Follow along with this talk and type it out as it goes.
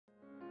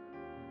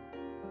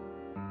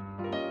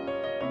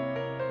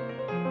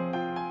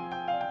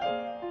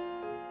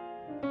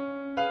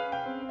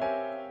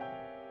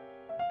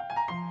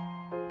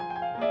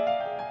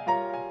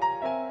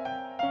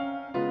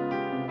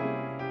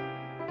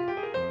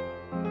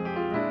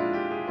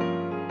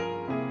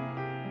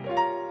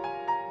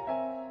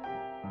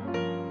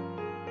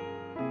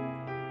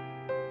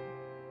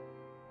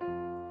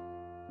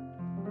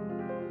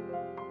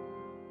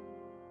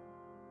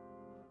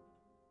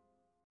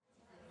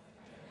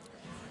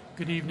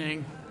Good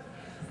evening.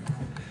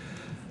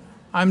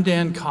 I'm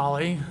Dan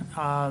Colley,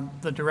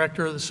 the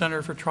director of the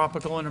Center for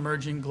Tropical and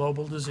Emerging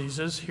Global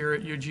Diseases here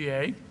at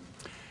UGA.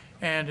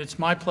 And it's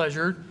my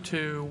pleasure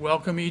to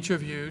welcome each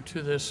of you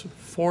to this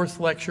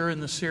fourth lecture in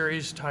the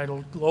series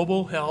titled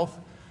Global Health,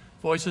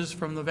 Voices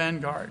from the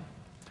Vanguard.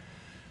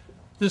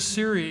 This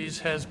series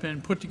has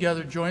been put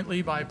together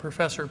jointly by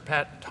Professor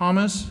Pat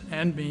Thomas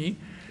and me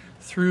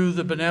through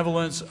the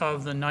benevolence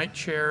of the Knight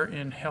Chair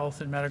in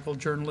Health and Medical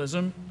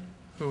Journalism,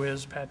 who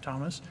is Pat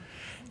Thomas,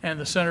 and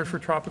the Center for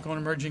Tropical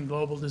and Emerging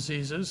Global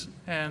Diseases,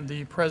 and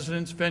the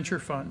President's Venture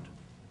Fund.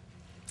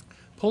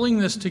 Pulling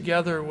this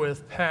together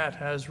with Pat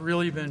has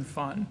really been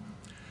fun.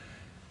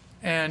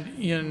 And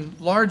in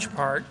large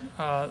part,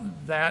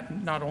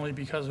 that not only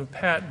because of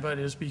Pat, but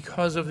is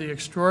because of the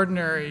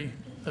extraordinary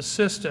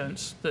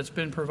assistance that's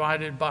been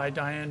provided by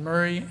Diane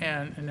Murray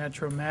and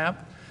Inetro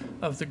Mapp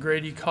of the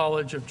Grady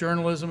College of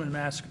Journalism and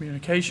Mass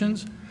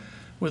Communications,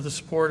 with the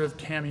support of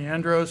Tammy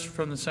Andros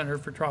from the Center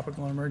for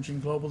Tropical and Emerging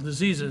Global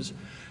Diseases.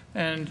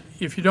 And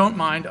if you don't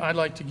mind, I'd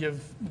like to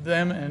give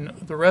them and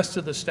the rest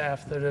of the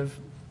staff that have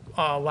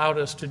allowed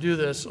us to do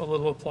this a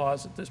little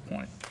applause at this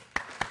point.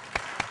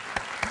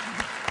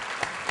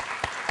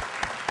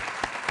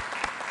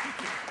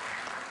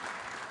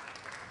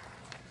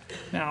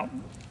 Now,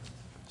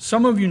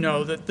 some of you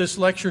know that this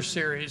lecture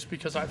series,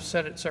 because I've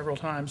said it several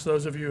times,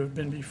 those of you who have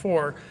been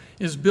before,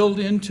 is built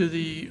into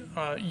the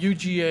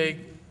UGA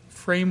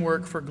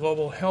Framework for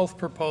Global Health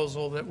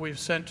proposal that we've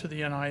sent to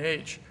the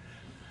NIH.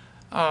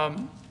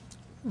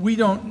 We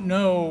don't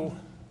know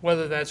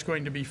whether that's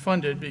going to be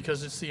funded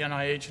because it's the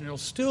NIH and it'll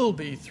still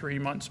be 3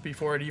 months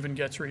before it even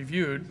gets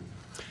reviewed.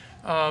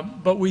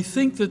 But we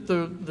think that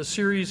the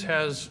series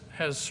has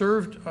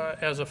served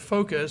as a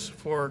focus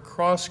for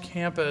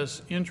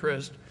cross-campus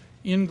interest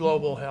in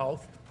global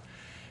health,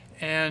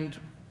 and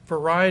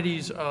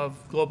varieties of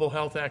global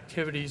health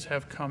activities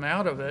have come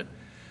out of it.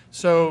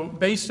 So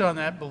based on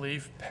that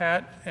belief,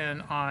 Pat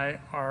and I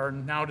are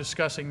now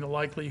discussing the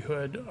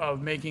likelihood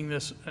of making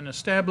this an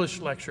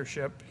established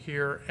lectureship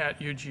here at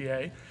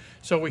UGA.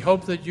 So we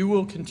hope that you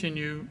will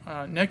continue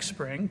next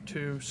spring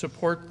to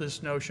support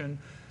this notion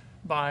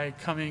by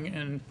coming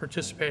and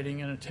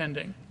participating and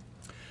attending.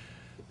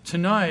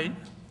 Tonight,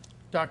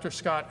 Dr.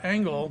 Scott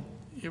Engel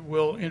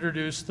will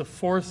introduce the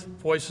fourth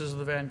Voices of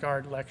the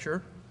Vanguard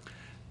lecture.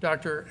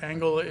 Dr.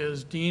 Engel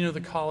is Dean of the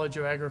College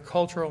of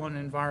Agricultural and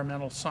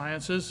Environmental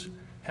Sciences,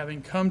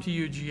 having come to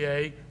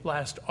UGA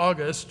last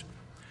August,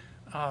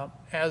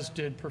 as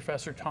did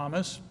Professor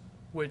Thomas,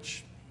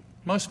 which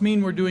must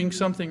mean we're doing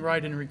something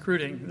right in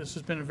recruiting. This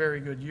has been a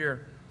very good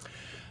year.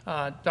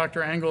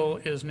 Dr. Engel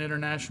is an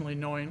internationally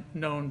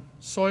known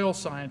soil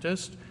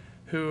scientist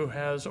who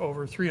has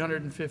over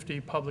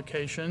 350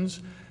 publications,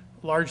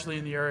 largely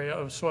in the area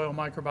of soil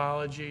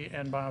microbiology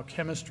and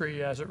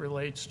biochemistry as it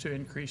relates to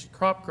increased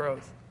crop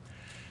growth.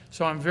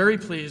 So I'm very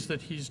pleased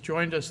that he's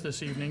joined us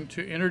this evening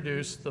to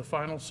introduce the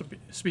final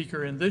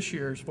speaker in this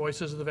year's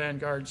Voices of the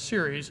Vanguard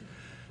series,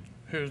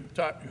 who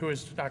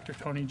is Dr.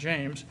 Tony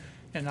James,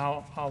 and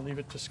now I'll leave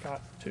it to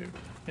Scott to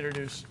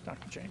introduce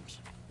Dr. James.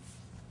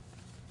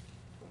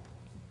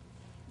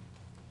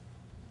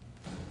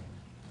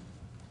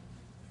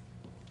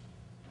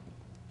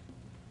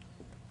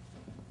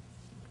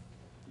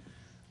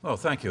 Well,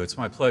 thank you. It's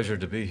my pleasure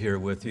to be here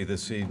with you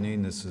this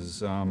evening. This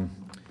is,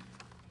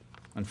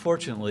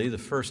 unfortunately, the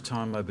first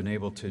time I've been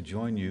able to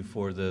join you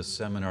for this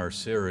seminar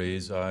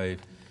series. Being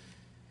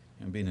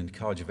in the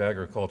College of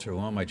Agriculture,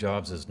 one of my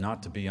jobs is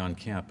not to be on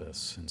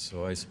campus. And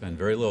so I spend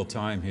very little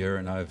time here,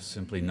 and I've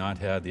simply not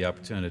had the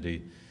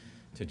opportunity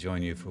to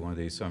join you for one of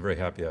these. So I'm very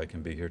happy I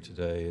can be here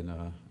today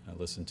and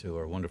listen to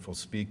our wonderful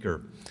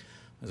speaker.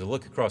 As I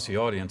look across the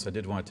audience, I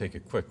did want to take a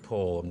quick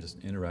poll. I'm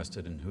just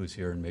interested in who's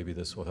here, and maybe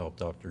this will help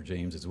Dr.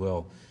 James as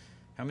well.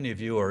 How many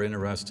of you are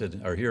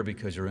here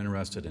because you're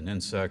interested in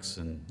insects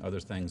and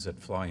other things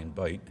that fly and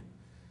bite?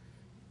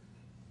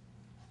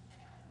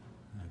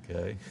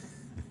 Okay.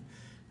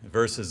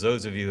 Versus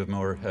those of you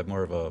who have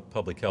more of a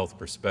public health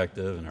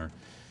perspective and are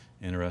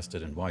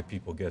interested in why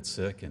people get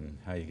sick and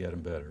how you get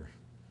them better.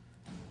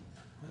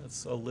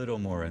 It's a little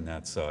more in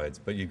that side,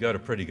 but you've got a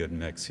pretty good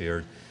mix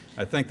here.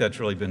 I think that's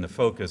really been the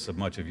focus of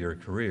much of your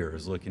career,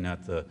 is looking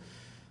at the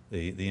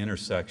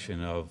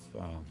intersection of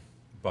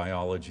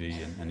biology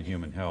and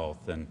human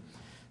health. And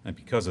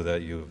because of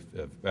that, you've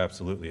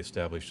absolutely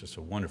established just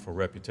a wonderful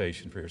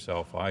reputation for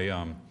yourself.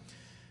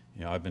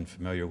 I've been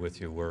familiar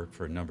with your work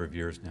for a number of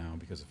years now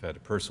because I've had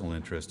a personal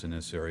interest in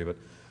this area. But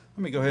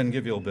let me go ahead and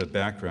give you a little bit of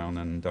background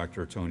on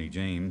Dr. Tony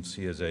James.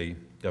 He has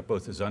got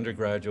both his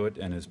undergraduate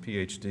and his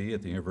PhD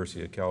at the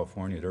University of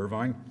California at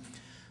Irvine.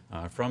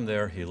 From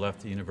there, he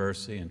left the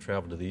university and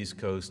traveled to the East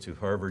Coast to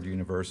Harvard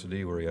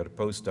University, where he had a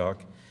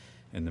postdoc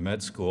in the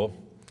med school.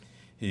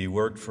 He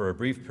worked for a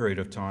brief period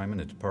of time in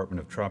the Department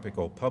of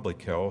Tropical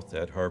Public Health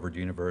at Harvard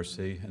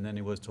University, and then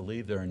he was to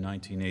leave there in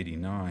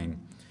 1989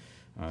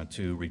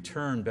 to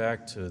return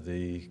back to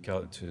the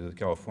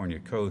California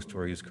coast,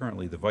 where he is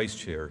currently the vice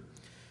chair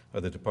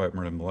of the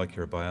Department of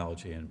Molecular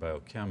Biology and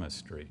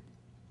Biochemistry.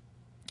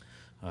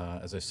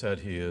 As I said,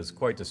 he is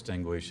quite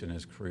distinguished in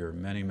his career,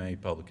 many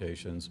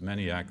publications,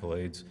 many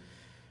accolades.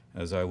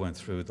 As I went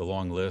through the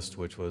long list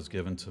which was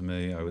given to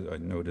me, I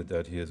noted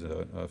that he is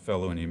a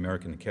fellow in the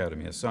American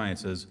Academy of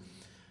Sciences,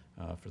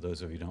 for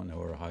those of you who don't know,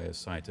 our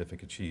highest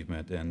scientific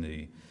achievement, and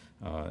the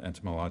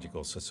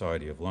Entomological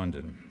Society of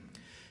London.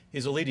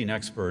 He's a leading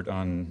expert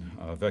on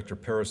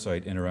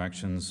vector-parasite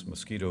interactions,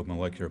 mosquito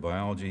molecular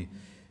biology,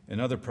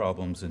 and other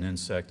problems in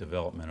insect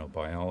developmental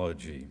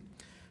biology.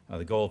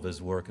 The goal of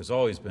his work has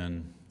always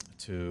been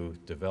to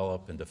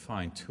develop and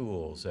define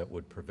tools that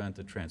would prevent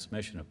the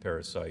transmission of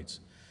parasites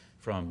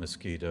from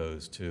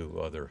mosquitoes to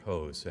other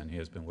hosts, and he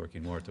has been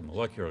working more at the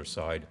molecular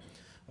side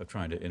of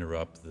trying to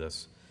interrupt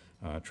this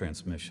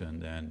transmission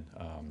than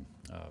on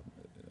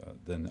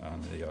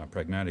the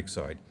pragmatic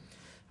side.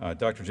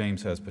 Dr.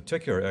 James has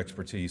particular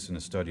expertise in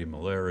the study of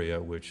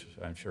malaria, which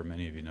I'm sure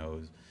many of you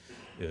know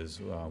is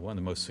one of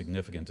the most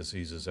significant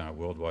diseases on a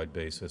worldwide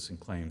basis and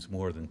claims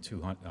more than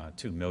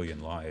 2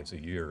 million lives a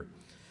year.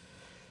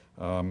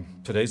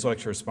 Today's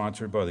lecture is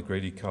sponsored by the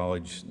Grady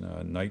College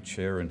Knight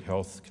Chair in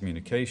Health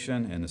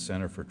Communication and the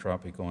Center for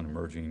Tropical and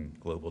Emerging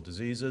Global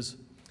Diseases.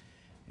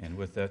 And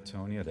with that,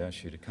 Tony, I'd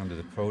ask you to come to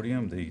the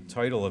podium. The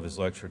title of his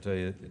lecture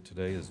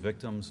today is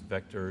Victims,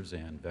 Vectors,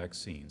 and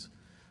Vaccines.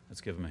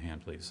 Let's give him a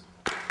hand, please.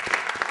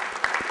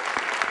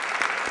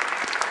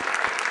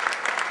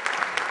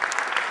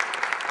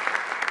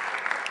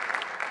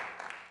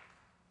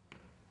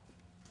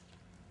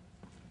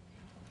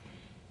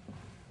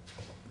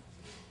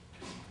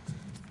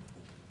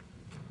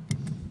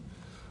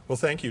 Well,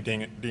 thank you,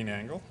 Dean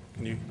Engel.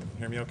 Can you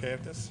hear me okay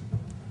at this?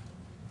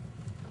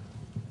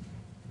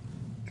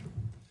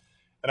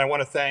 And I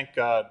want to thank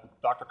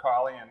Dr.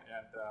 Colley and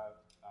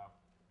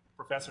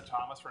Professor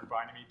Thomas for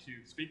inviting me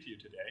to speak to you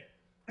today.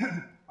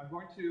 I'm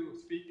going to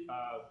speak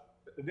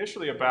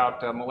initially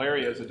about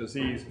malaria as a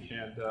disease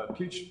and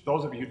teach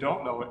those of you who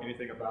don't know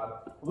anything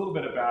about it, a little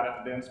bit about it,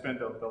 and then spend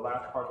the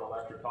last part of the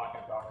lecture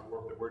talking about the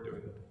work that we're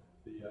doing,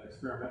 the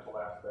experimental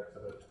aspects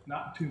of it.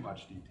 Not too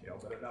much detail,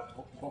 but enough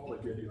to hopefully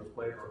give you a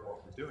flavor of what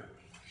we're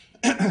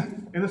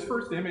doing. In this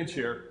first image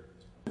here,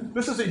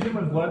 this is a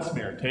human blood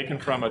smear taken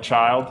from a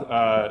child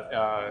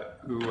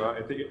who,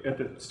 at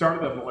the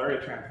start of the malaria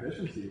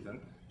transmission season.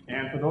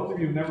 And for those of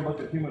you who've never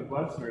looked at human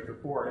blood smears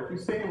before, if you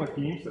stain with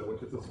Giemsa,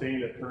 which is a stain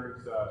that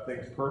turns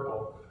things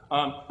purple,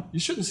 you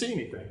shouldn't see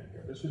anything in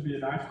here. This should be a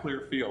nice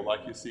clear field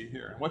like you see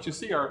here. And what you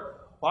see are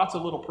lots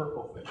of little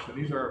purple things.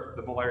 And these are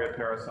the malaria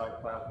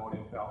parasite,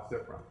 Plasmodium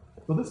falciparum.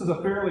 So this is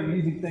a fairly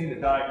easy thing to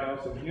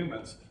diagnose in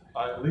humans,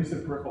 at least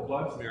in peripheral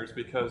blood smears,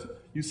 because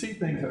you see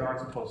things that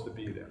aren't supposed to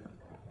be there.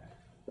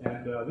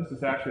 And this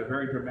is actually a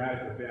very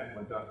dramatic event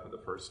when done for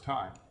the first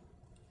time.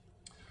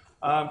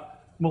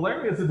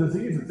 Malaria is a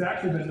disease that's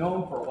actually been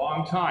known for a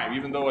long time,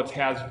 even though it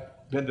has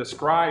been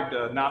described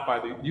not by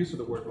the use of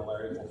the word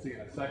malaria, we'll see in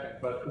a second,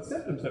 but the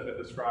symptoms have been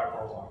described for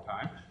a long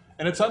time.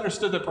 And it's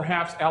understood that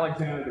perhaps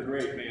Alexander the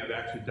Great may have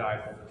actually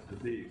died from this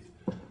disease.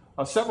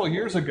 Several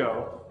years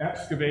ago,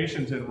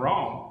 excavations in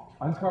Rome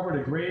uncovered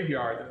a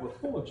graveyard that was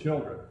full of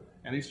children.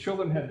 And these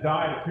children had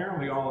died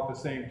apparently all at the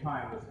same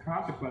time. As a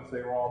consequence,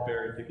 they were all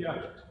buried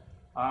together.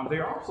 They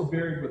are also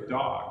buried with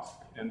dogs.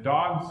 And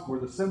dogs were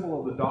the symbol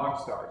of the dog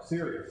star,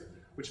 Sirius,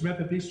 which meant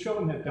that these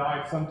children had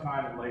died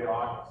sometime in late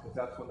August, because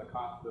that's when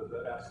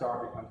that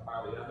star becomes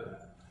highly evident.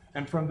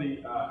 And from the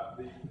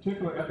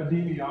particular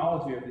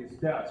epidemiology of these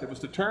deaths, it was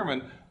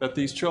determined that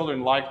these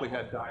children likely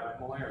had died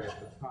of malaria at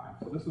this time.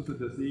 So this was a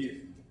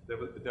disease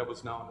that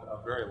was known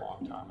a very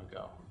long time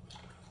ago.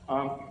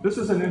 This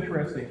is an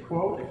interesting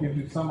quote. It gives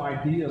you some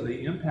idea of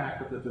the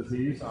impact of the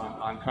disease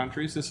on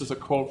countries. This is a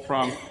quote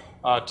from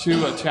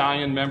 2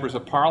 Italian members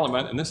of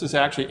parliament, and this is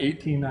actually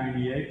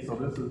 1898, so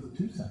this is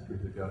 2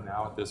 centuries ago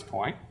now at this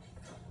point.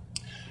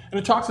 And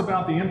it talks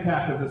about the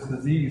impact of this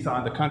disease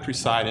on the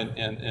countryside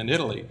in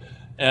Italy.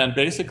 And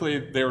basically,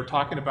 they were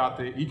talking about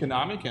the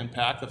economic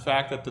impact, the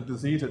fact that the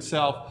disease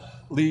itself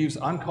leaves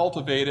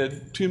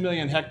uncultivated 2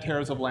 million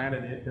hectares of land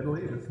in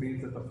Italy. This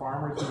means that the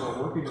farmers who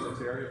are working in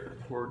this area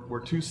were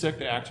too sick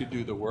to actually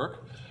do the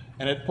work.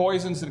 And it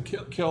poisons and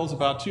kills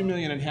about 2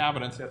 million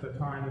inhabitants at the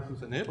time this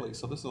was in Italy.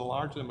 So this is a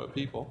large number of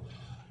people.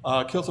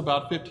 Kills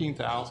about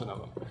 15,000 of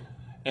them.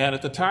 And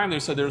at the time, they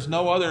said there's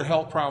no other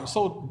health problem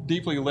so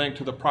deeply linked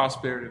to the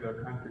prosperity of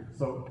their country.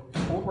 So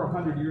over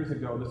 100 years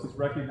ago, this is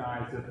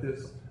recognized that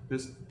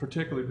this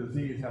particular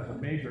disease has a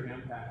major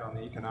impact on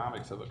the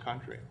economics of a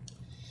country.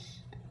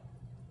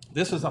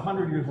 This is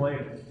 100 years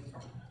later,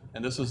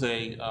 and this is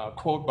a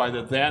quote by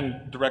the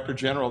then Director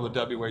General of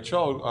the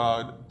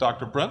WHO,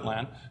 Dr.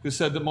 Brundtland, who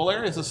said that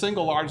malaria is the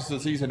single largest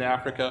disease in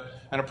Africa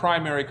and a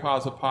primary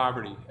cause of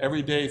poverty.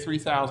 Every day,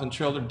 3,000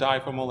 children die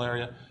from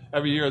malaria.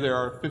 Every year, there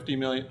are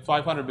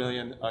 500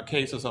 million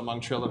cases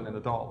among children and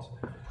adults.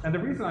 And the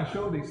reason I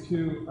show these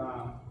 2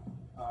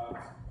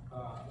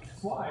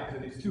 slides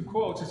and these 2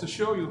 quotes is to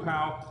show you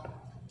how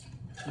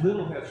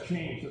little has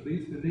changed, at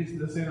least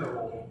this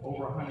interval,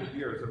 over 100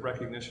 years of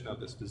recognition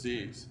of this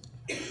disease.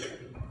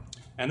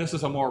 And this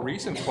is a more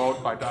recent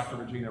quote by Dr.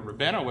 Regina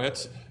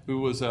Rabinowitz, who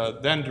was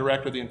then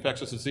director of the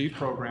infectious disease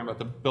program at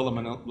the Bill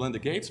and Melinda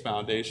Gates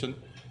Foundation,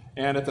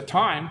 and at the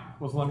time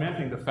was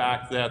lamenting the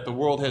fact that the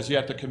world has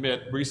yet to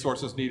commit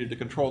resources needed to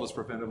control this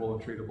preventable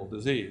and treatable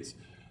disease.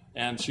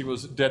 And she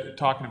was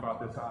talking about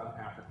this on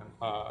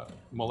African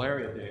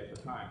Malaria Day at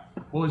the time.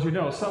 Well, as you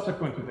know,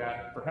 subsequent to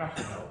that,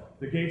 perhaps you know,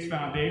 the Gates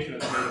Foundation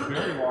has made a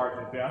very large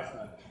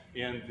investment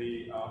in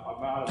the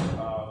amount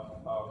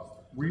of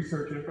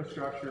research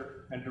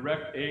infrastructure and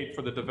direct aid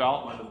for the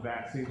development of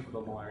vaccines for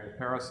the malaria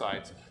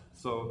parasites.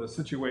 So the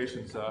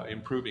situation's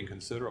improving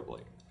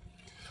considerably.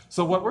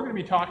 So what we're going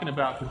to be talking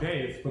about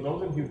today is, for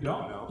those of you who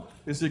don't know,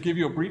 is to give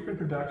you a brief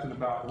introduction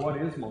about what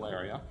is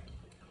malaria,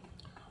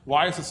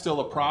 why is it still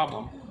a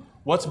problem,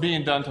 what's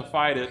being done to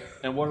fight it,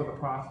 and what are the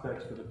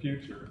prospects for the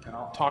future. And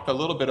I'll talk a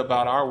little bit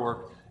about our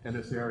work in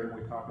this area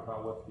when we talk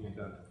about what's being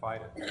done to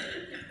fight it.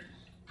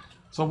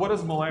 So what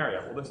is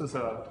malaria? Well, this is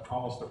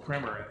almost a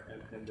primer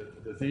in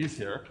the disease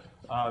here.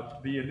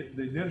 The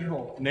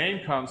original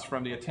name comes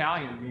from the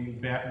Italian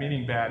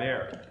meaning bad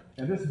air.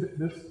 And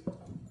this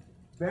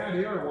bad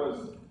air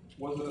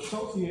was an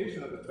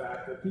association of the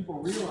fact that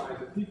people realized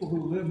that people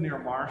who live near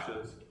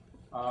marshes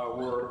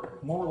were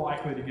more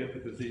likely to get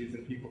the disease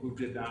than people who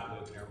did not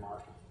live near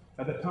marshes.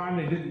 At the time,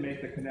 they didn't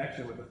make the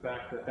connection with the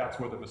fact that that's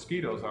where the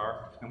mosquitoes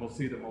are, and we'll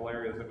see that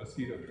malaria is a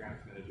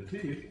mosquito-transmitted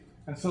disease.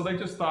 And so they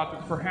just thought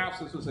that perhaps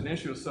this was an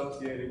issue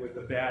associated with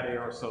the bad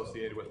air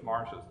associated with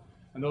marshes.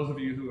 And those of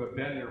you who have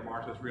been near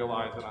marshes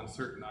realize that on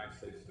certain nights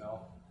they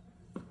smell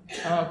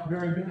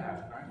very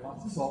bad, right?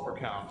 Lots of sulfur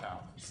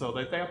compounds. So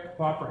they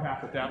thought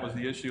perhaps that was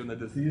the issue, and the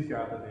disease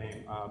got the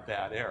name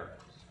bad air.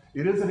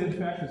 It is an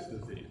infectious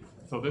disease.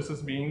 So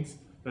this means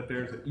that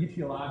there's an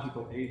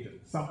etiological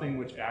agent, something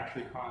which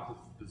actually causes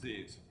the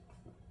disease.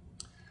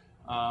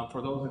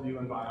 For those of you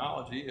in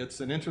biology,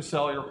 it's an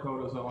intracellular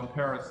protozoan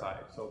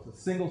parasite. So it's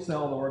a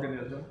single-celled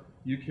organism,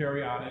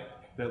 eukaryotic,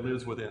 that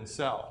lives within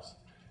cells.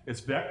 It's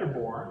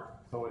vector-borne,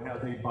 so it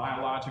has a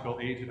biological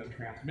agent of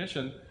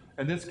transmission.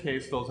 In this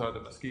case, those are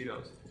the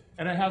mosquitoes.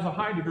 And it has a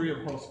high degree of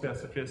host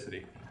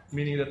specificity,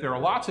 meaning that there are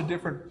lots of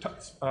different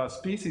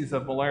species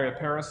of malaria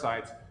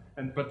parasites,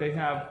 but they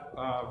have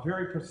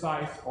very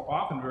precise, or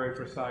often very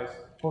precise,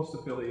 host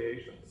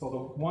affiliation. So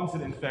the ones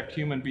that infect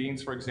human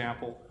beings, for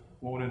example,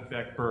 won't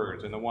infect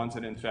birds, and the ones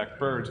that infect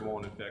birds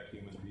won't infect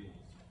human beings.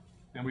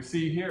 And we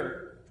see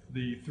here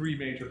the three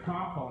major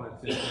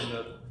components in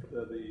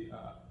the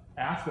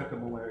aspect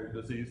of malaria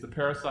disease: the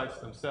parasites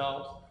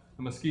themselves,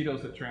 the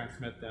mosquitoes that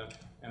transmit them,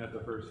 and a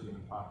diverse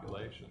human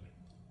population.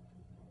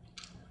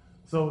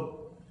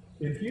 So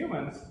in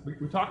humans,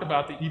 we talk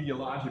about the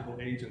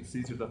etiological agents.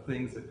 These are the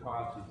things that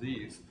cause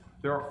disease.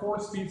 There are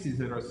 4 species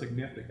that are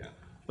significant.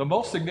 The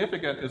most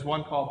significant is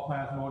one called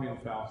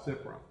Plasmodium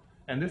falciparum.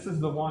 And this is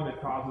the one that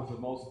causes the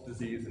most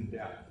disease and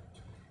death.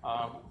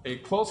 A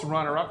close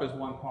runner-up is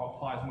one called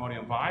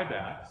Plasmodium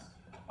vivax.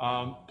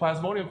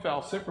 Plasmodium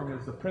falciparum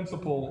is the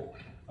principal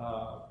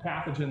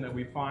pathogen that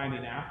we find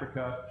in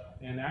Africa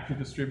and actually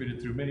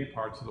distributed through many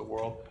parts of the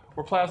world,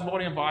 where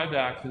Plasmodium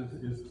vivax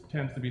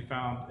tends to be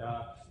found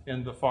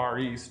in the Far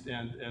East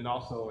and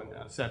also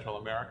in Central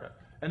America.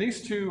 And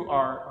these two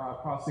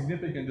cause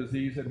significant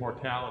disease and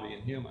mortality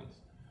in humans.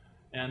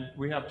 And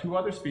we have 2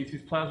 other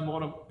species,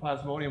 Plasmodium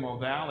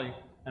ovale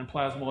and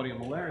Plasmodium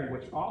malariae,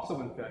 which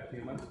also infect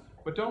humans,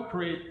 but don't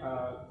create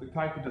the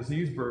type of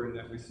disease burden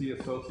that we see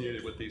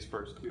associated with these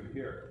first 2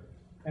 here.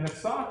 And it's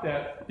thought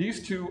that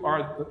these 2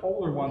 are the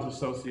older ones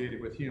associated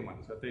with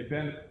humans, that they've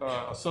been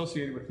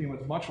associated with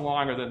humans much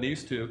longer than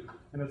these 2,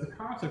 and as a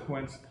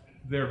consequence,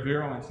 their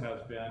virulence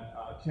has been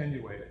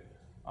attenuated.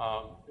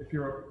 If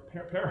you're a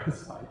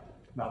parasite,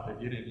 not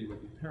that any of you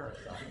would be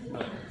parasites,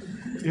 but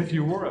if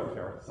you were a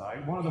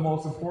parasite, one of the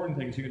most important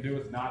things you can do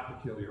is not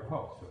to kill your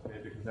host, okay,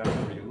 because that's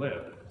where you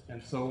live.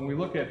 And so when we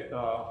look at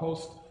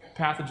host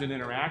pathogen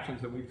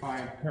interactions and we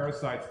find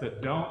parasites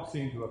that don't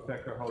seem to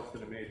affect their host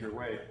in a major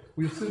way,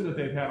 we assume that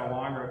they've had a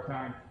longer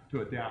time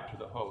to adapt to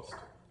the host.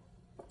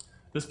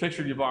 This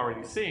picture you've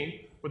already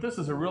seen, but this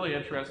is a really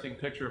interesting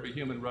picture of a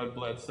human red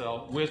blood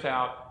cell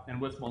without and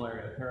with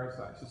malaria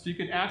parasites. So you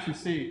can actually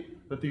see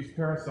that these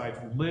parasites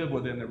live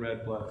within the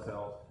red blood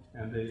cells,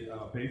 and they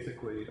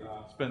basically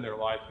spend their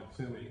life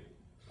consuming,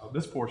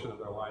 this portion of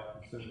their life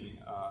consuming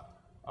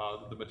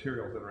the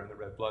materials that are in the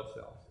red blood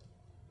cells.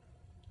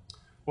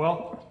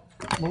 Well,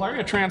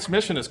 malaria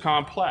transmission is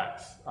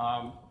complex.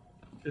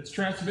 It's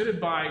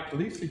transmitted by, at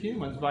least to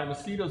humans, by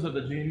mosquitoes of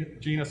the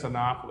genus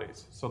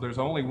Anopheles. So there's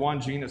only one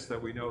genus that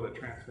we know that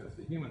transmits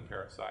the human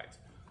parasites.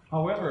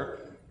 However,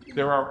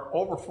 there are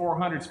over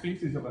 400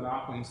 species of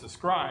Anopheles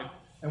described,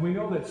 and we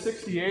know that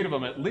 68 of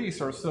them at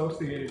least are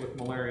associated with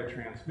malaria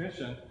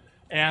transmission,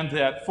 and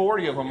that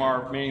 40 of them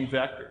are main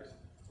vectors.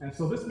 And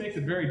so this makes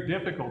it very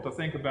difficult to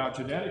think about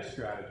genetic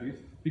strategies,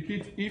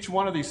 because each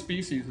one of these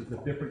species is a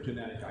different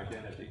genetic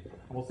identity.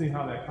 And we'll see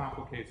how that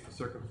complicates the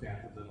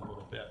circumstances in a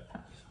little bit.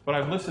 But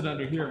I've listed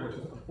under here, which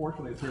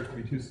unfortunately appears to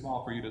be too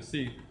small for you to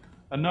see,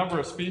 a number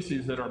of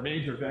species that are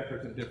major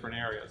vectors in different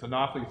areas.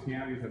 Anopheles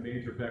gamma is a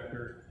major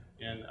vector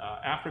in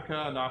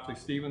Africa. Anopheles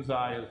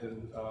stevensii is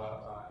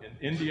in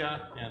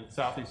India and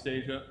Southeast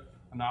Asia.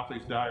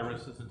 Anopheles diarrhea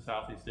is in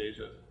Southeast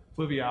Asia.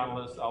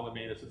 Fluviatilis,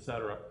 albuminus,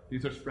 etc.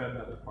 These are spread in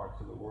other parts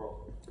of the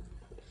world.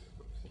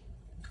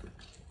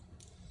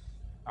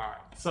 All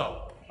right,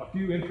 so a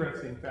few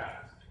interesting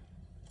facts.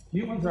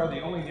 Humans are the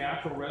only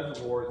natural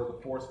reservoirs of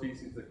the 4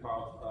 species that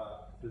cause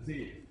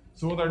disease.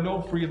 So there are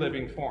no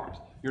free-living forms.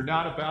 You're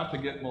not about to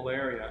get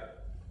malaria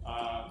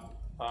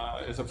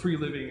as a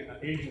free-living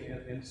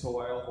agent in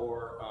soil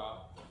or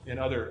in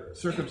other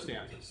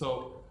circumstances.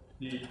 So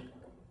the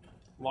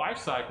life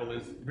cycle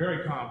is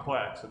very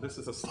complex, and this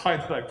is a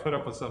slide that I put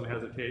up with some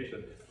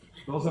hesitation.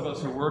 Those of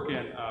us who work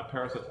in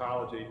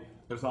parasitology,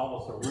 there's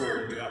almost a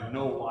rule that you have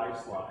no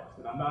life slides.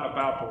 And I'm not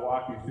about to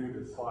walk you through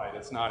this slide,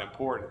 it's not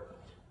important.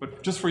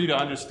 But just for you to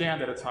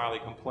understand that it's highly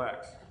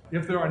complex.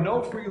 If there are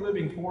no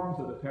free-living forms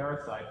of the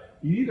parasite,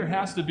 it either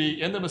has to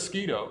be in the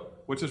mosquito,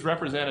 which is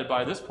represented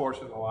by this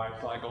portion of the life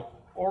cycle,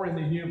 or in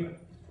the human.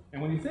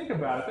 And when you think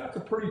about it, that's a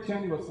pretty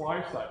tenuous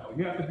life cycle.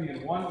 You have to be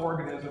in one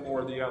organism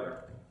or the other.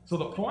 So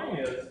the point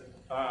is,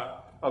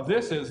 of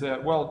this is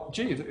that, well,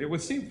 geez, it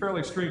would seem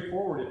fairly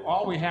straightforward if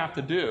all we have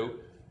to do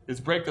is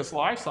break this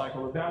life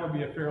cycle, that would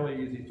be a fairly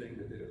easy thing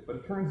to do. But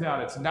it turns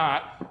out it's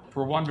not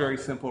for one very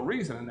simple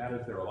reason, and that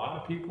is there are a lot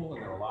of people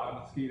and there are a lot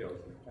of mosquitoes.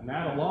 And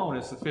that alone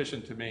is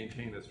sufficient to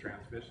maintain this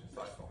transmission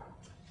cycle.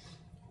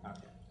 Okay.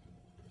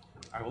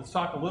 All right, let's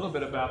talk a little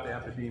bit about the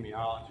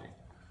epidemiology.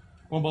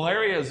 Well,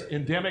 malaria is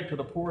endemic to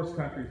the poorest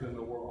countries in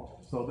the world.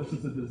 So this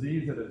is a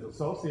disease that is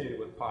associated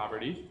with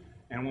poverty.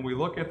 And when we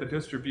look at the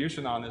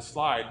distribution on this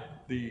slide,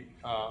 the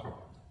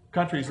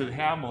countries that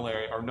have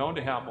malaria, are known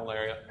to have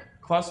malaria,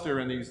 cluster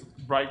in these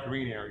bright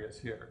green areas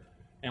here.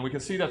 And we can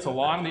see that's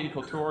along the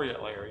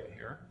equatorial area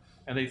here.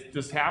 And it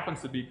just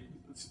happens to be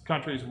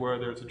countries where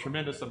there's a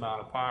tremendous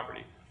amount of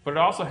poverty. But it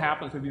also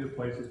happens to be the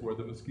places where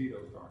the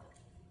mosquitoes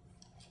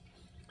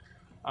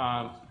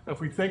are. If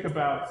we think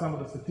about some of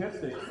the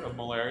statistics of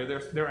malaria,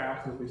 they're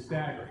absolutely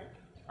staggering.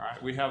 All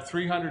right, we have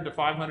 300 to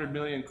 500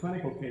 million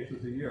clinical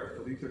cases a year.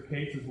 So these are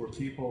cases where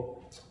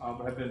people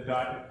have been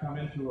come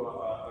into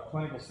a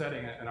clinical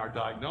setting and are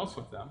diagnosed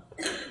with them.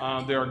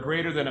 There are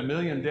greater than 1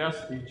 million deaths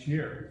each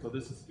year. So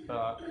this is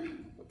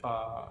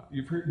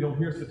you'll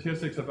hear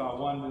statistics about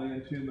 1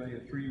 million, 2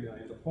 million, 3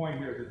 million. The point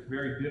here is it's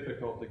very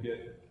difficult to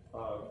get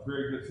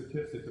very good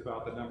statistics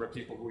about the number of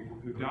people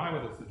who die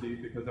with this disease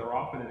because they're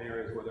often in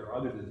areas where there are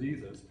other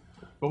diseases.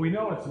 But we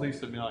know it's at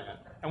least 1 million.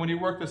 And when you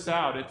work this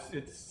out,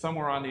 it's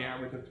somewhere on the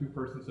average of 2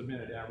 persons a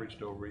minute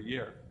averaged over a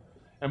year.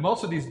 And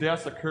most of these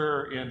deaths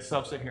occur in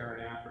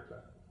sub-Saharan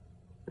Africa.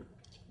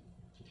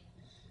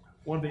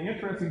 One of the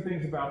interesting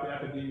things about the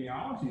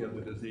epidemiology of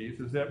the disease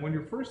is that when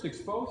you're first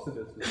exposed to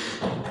this disease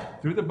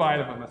through the bite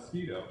of a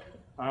mosquito,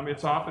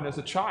 it's often as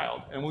a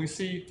child. And we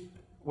see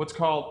what's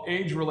called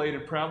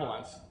age-related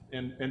prevalence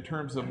in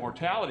terms of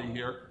mortality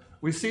here.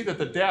 We see that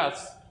the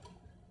deaths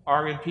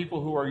are in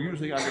people who are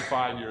usually under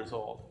 5 years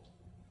old.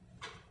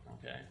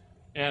 Okay?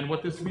 And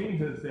what this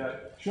means is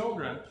that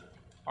children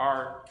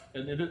are,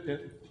 and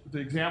the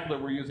example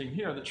that we're using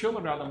here, the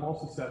children are the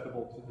most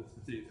susceptible to this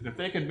disease. And if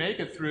they can make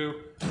it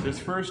through this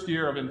first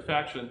year of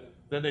infection,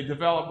 then they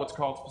develop what's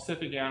called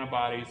specific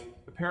antibodies,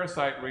 the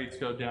parasite rates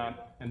go down,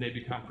 and they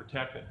become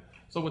protected.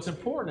 So what's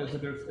important is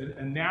that there's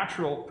a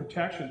natural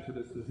protection to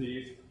this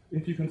disease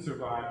if you can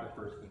survive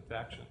the first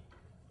infection.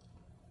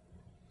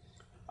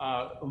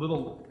 A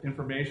little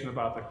information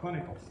about the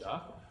clinical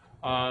stuff.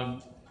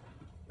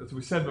 As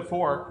we said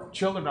before,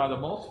 children are the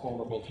most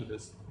vulnerable to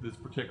this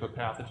particular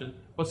pathogen,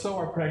 but so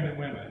are pregnant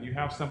women. And you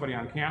have somebody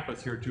on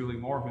campus here, Julie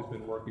Moore, who's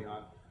been working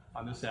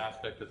on this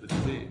aspect of the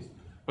disease.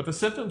 But the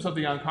symptoms of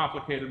the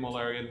uncomplicated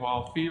malaria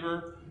involve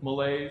fever,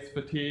 malaise,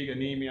 fatigue,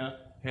 anemia,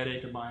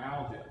 headache, and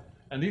myalgia.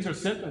 And these are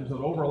symptoms that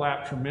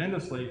overlap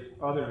tremendously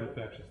other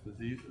infectious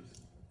diseases.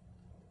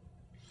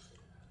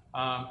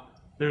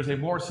 There's a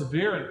more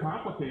severe and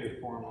complicated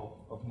form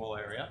of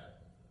malaria.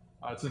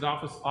 It's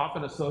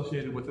often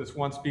associated with this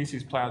one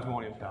species,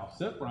 Plasmodium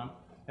falciparum,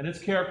 and it's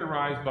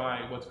characterized by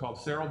what's called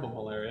cerebral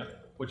malaria,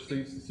 which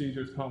leads to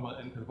seizures, coma,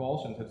 and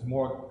convulsions. It's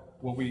more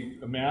what we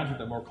imagine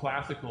the more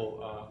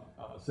classical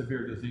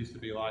severe disease to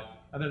be like,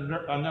 and then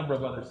a number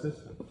of other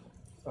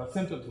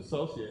symptoms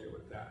associated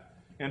with that.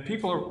 And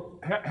people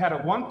had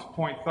at one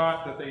point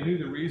thought that they knew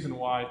the reason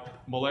why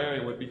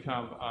malaria would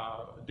become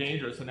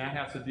dangerous, and that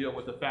has to deal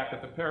with the fact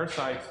that the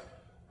parasites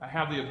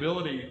have the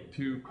ability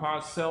to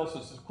cause cells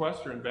to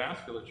sequester in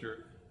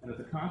vasculature, and as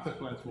a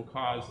consequence will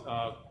cause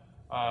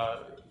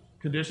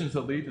conditions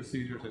that lead to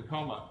seizures and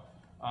coma.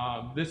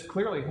 This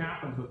clearly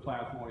happens with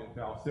Plasmodium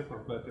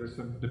falciparum, but there's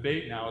some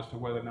debate now as to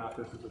whether or not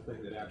this is the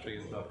thing that actually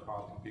ends up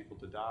causing people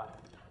to die.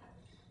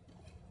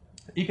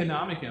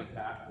 Economic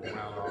impact, we'll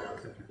round off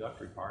this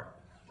introductory part.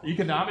 The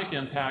economic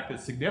impact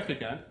is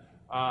significant.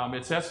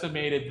 It's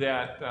estimated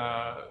that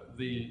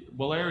the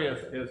malaria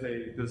as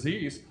a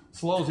disease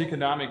slows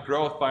economic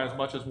growth by as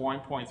much as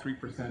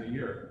 1.3% a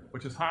year,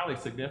 which is highly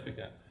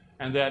significant.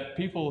 and that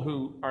people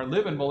who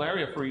live in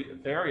malaria-free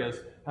areas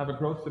have a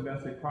gross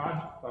domestic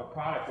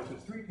product which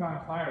is 3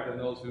 times higher than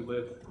those who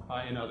live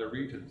in other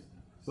regions.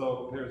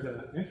 So there's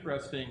an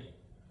interesting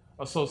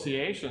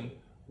association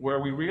where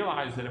we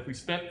realize that if we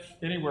spent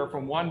anywhere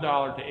from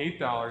 $1 to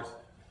 $8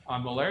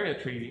 on malaria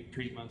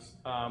treatments,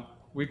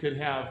 we could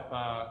have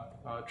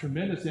a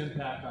tremendous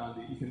impact on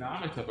the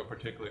economics of a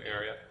particular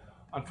area.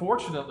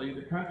 Unfortunately,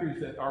 the countries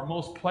that are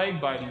most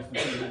plagued by these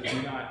diseases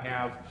do not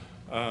have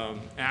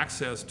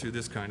access to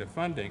this kind of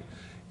funding.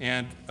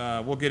 And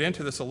we'll get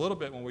into this a little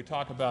bit when we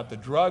talk about the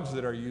drugs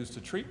that are used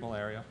to treat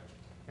malaria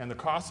and the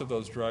cost of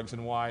those drugs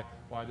and why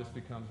this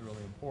becomes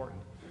really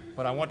important.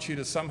 But I want you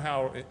to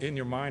somehow, in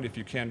your mind, if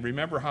you can,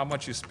 remember how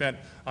much you spent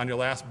on your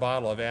last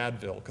bottle of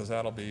Advil, because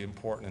that'll be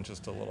important in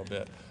just a little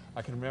bit.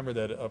 I can remember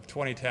that of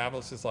 20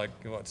 tablets, it's like,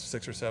 what,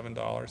 $6 or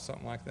 $7,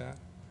 something like that?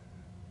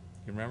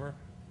 You remember?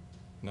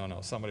 No,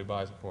 somebody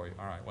buys it for you.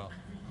 All right, well.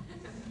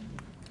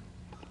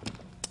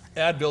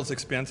 Advil's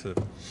expensive.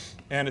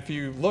 And if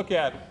you look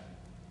at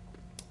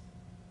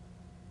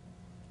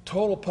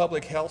total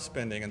public health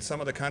spending in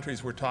some of the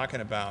countries we're talking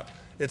about,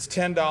 it's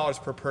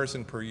 $10 per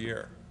person per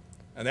year.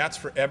 And that's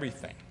for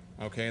everything,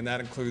 okay? And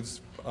that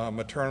includes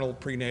maternal,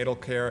 prenatal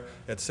care,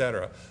 et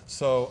cetera.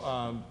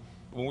 So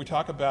when we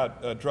talk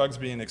about drugs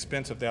being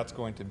expensive, that's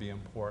going to be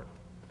important.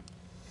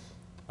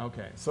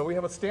 Okay, so we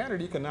have a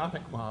standard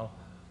economic model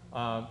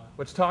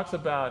which talks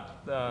about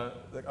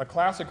a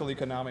classical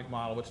economic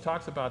model, which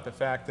talks about the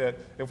fact that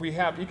if we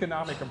have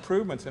economic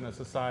improvements in a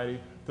society,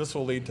 this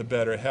will lead to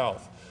better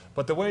health.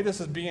 But the way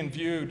this is being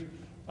viewed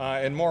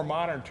in more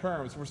modern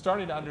terms, we're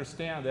starting to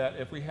understand that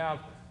if we have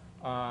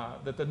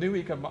that the new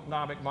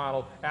economic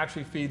model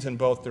actually feeds in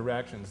both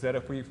directions, that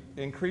if we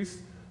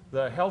increase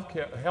the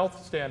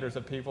health standards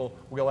of people,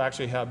 we'll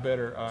actually have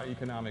better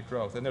economic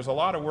growth. And there's a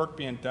lot of work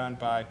being done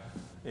by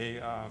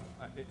an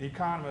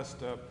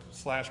economist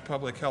slash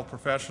public health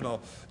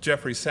professional,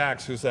 Jeffrey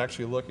Sachs, who's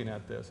actually looking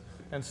at this.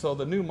 And so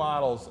the new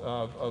models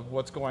of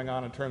what's going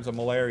on in terms of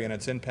malaria and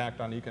its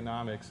impact on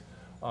economics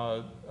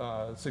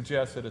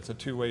suggest that it's a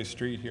two-way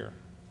street here.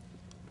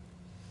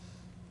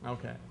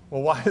 Okay.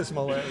 Well, why is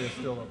malaria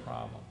still a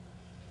problem?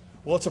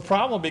 Well, it's a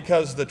problem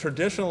because the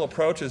traditional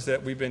approaches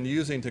that we've been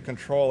using to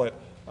control it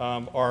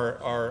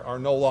are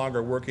no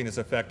longer working as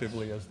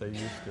effectively as they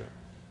used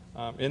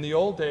to. In the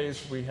old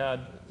days,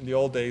 the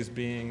old days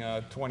being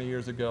 20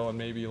 years ago and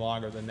maybe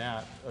longer than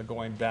that,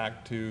 going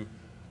back to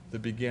the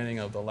beginning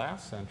of the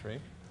last century,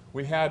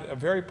 we had a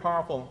very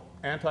powerful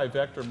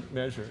anti-vector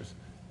measures.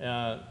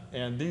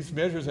 And these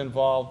measures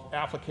involve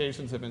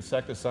applications of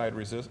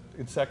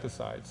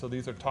insecticides. So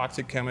these are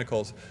toxic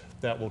chemicals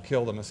that will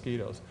kill the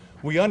mosquitoes.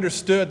 We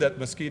understood that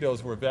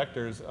mosquitoes were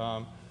vectors.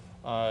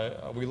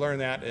 We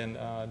learned that in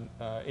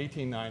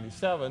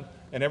 1897.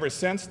 And ever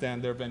since then,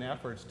 there have been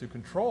efforts to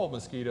control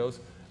mosquitoes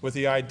with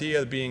the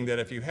idea being that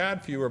if you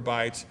had fewer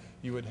bites,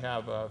 you would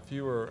have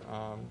fewer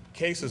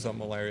cases of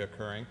malaria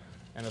occurring.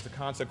 And as a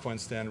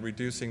consequence, then,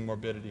 reducing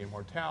morbidity and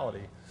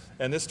mortality.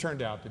 And this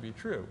turned out to be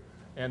true.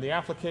 And the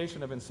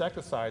application of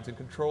insecticides in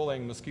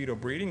controlling mosquito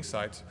breeding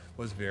sites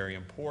was very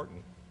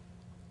important.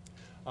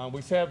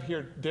 We have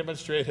here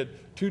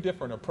demonstrated 2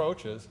 different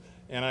approaches,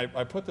 and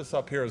I put this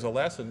up here as a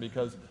lesson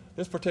because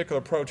this particular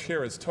approach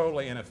here is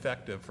totally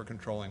ineffective for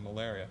controlling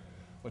malaria,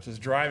 which is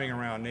driving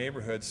around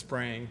neighborhoods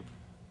spraying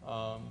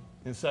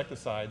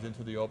insecticides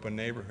into the open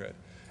neighborhood.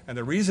 And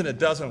the reason it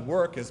doesn't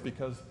work is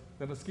because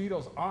the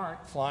mosquitoes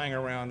aren't flying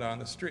around on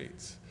the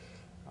streets.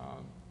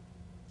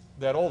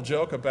 That old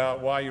joke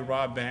about why you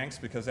rob banks,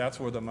 because that's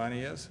where the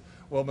money is.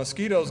 Well,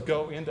 mosquitoes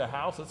go into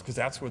houses because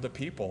that's where the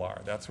people are.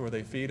 That's where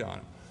they feed on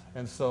them.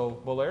 And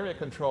so malaria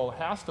control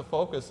has to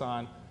focus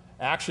on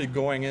actually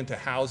going into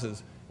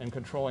houses and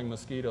controlling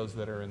mosquitoes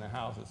that are in the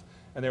houses.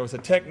 And there was a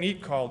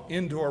technique called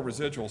indoor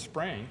residual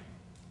spraying,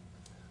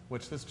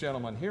 which this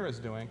gentleman here is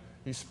doing.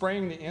 He's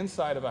spraying the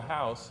inside of a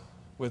house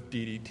with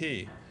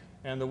DDT.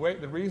 And the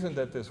reason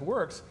that this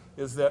works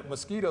is that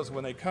mosquitoes,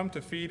 when they come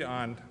to feed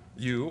on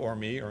you or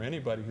me or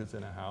anybody who's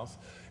in a house,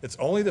 it's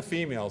only the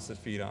females that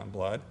feed on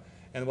blood.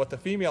 And what the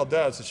female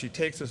does is she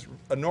takes this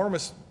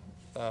enormous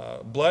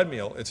blood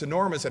meal. It's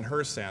enormous in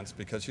her sense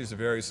because she's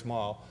very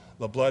small.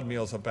 The blood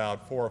meal is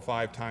about 4 or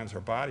 5 times her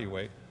body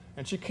weight.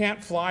 And she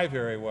can't fly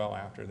very well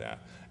after that.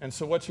 And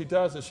so what she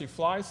does is she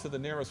flies to the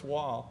nearest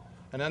wall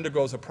and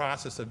undergoes a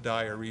process of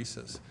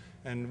diuresis.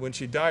 And when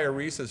she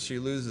diuresis, she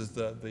loses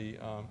the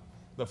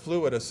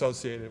fluid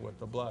associated with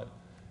the blood.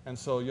 And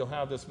so you'll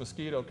have this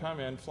mosquito come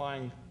in,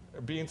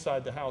 be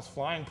inside the house,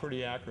 flying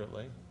pretty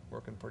accurately,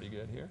 working pretty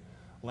good here,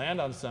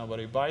 land on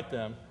somebody, bite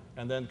them,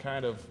 and then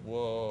kind of,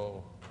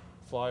 whoa,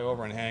 fly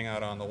over and hang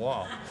out on the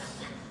wall.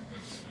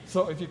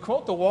 So if you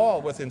coat the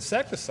wall with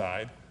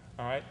insecticide,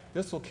 all right,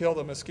 this will kill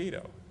the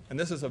mosquito. And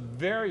this is a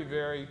very,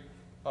 very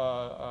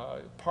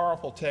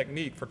powerful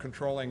technique for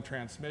controlling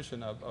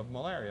transmission of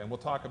malaria. And we'll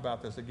talk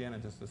about this again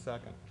in just a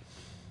second.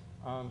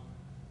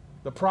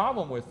 The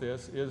problem with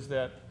this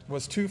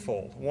was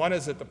twofold. One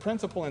is that the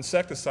principal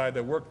insecticide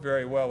that worked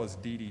very well is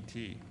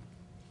DDT.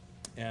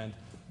 And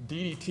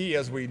DDT,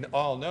 as we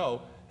all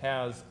know,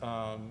 has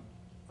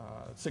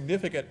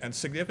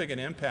significant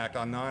impact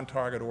on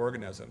non-target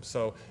organisms.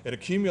 So it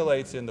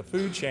accumulates in the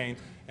food chain,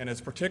 and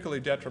it's particularly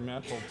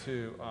detrimental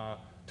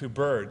to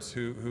birds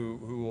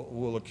who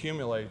will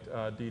accumulate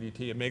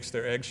DDT. It makes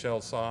their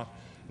eggshells soft,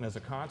 and as a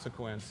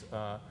consequence,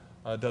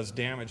 does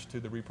damage to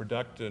the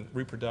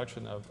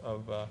reproduction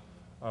of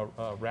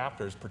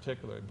raptors,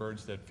 particularly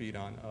birds that feed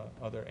on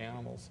other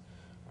animals.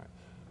 All right.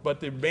 But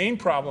the main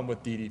problem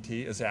with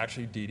DDT is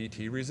actually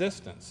DDT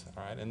resistance,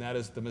 all right? And that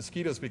is the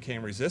mosquitoes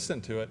became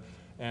resistant to it,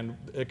 and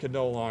it could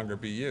no longer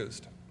be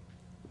used.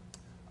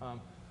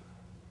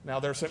 Now,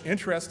 there are some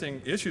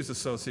interesting issues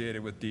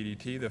associated with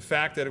DDT. The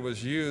fact that it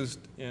was used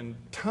in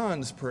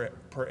tons per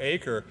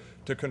acre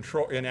to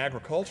control in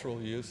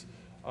agricultural use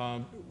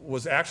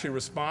was actually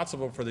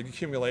responsible for the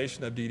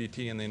accumulation of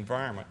DDT in the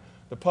environment.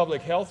 The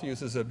public health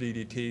uses of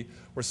DDT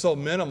were so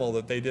minimal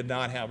that they did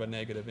not have a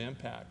negative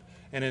impact.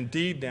 And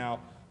indeed now,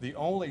 the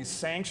only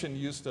sanctioned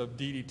use of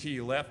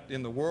DDT left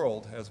in the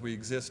world as we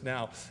exist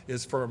now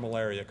is for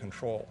malaria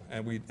control,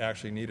 and we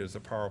actually need it as a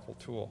powerful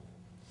tool.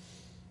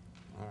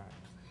 All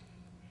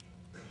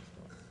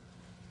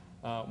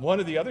right. One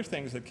of the other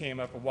things that came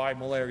up of why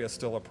malaria is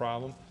still a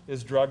problem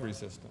is drug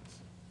resistance.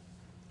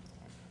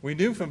 We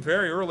knew from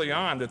very early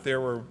on that there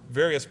were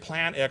various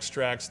plant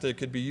extracts that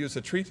could be used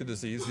to treat the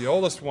disease, the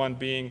oldest one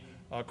being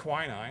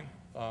quinine,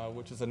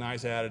 which is a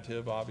nice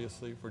additive,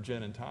 obviously, for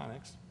gin and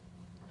tonics.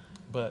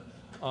 But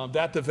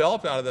that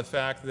developed out of the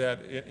fact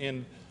that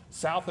in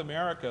South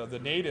America, the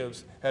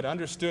natives had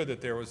understood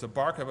that there was a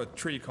bark of a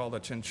tree called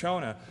a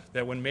cinchona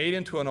that, when made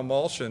into an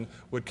emulsion,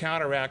 would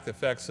counteract the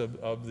effects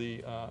of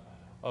the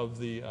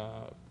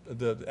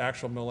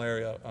actual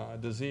malaria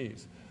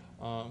disease.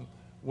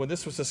 When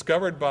this was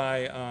discovered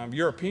by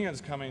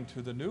Europeans coming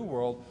to the New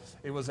World,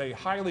 it was a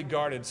highly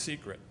guarded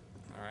secret.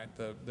 All right,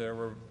 there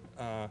were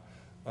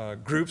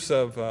groups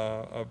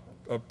of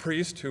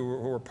priests who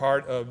were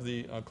part of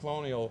the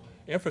colonial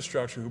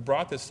infrastructure who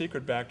brought this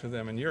secret back to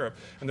them in Europe.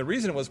 And the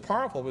reason it was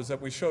powerful was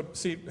that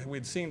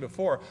we'd seen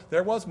before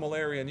there was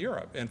malaria in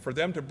Europe, and for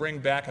them to bring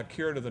back a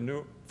cure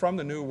to from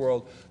the New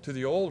World to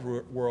the Old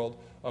World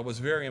was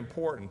very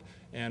important.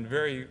 And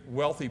very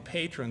wealthy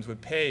patrons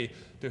would pay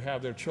to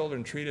have their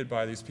children treated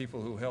by these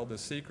people who held this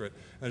secret.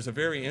 And there's a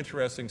very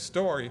interesting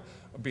story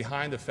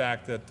behind the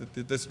fact that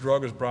this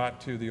drug was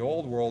brought to the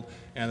Old World,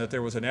 and that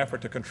there was an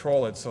effort to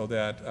control it so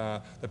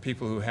that the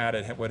people who had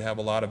it would have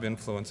a lot of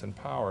influence and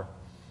power.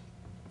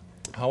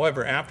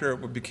 However, after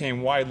it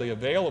became widely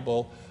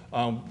available,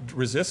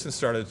 resistance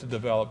started to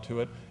develop to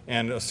it,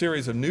 and a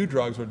series of new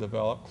drugs were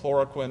developed: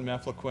 chloroquine,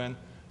 mefloquine,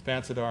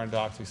 fansidar, and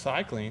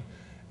doxycycline.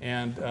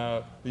 And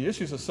the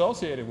issues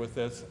associated with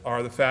this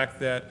are the fact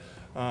that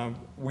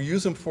we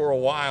use them for a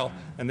while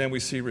and then we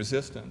see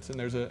resistance. And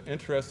there's an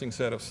interesting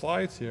set of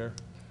slides here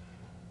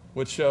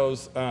which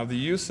shows the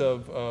use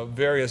of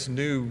various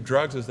new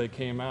drugs as they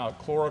came out.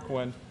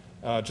 Chloroquine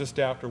just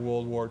after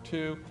World War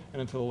II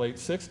and into the late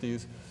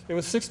 60s. It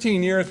was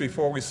 16 years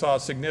before we saw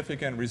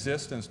significant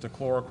resistance to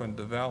chloroquine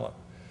develop.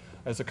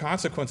 As a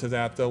consequence of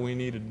that, though, we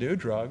needed new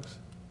drugs,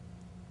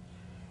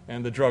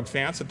 and the drug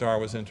fansidar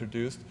was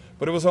introduced,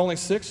 but it was only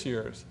 6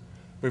 years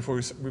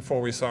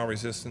before we saw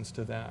resistance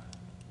to that.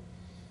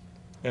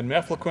 And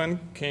mefloquine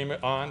came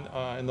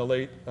on in the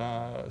late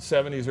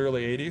 70s,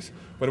 early 80s,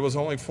 but it was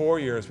only 4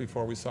 years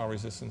before we saw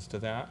resistance to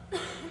that.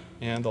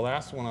 And the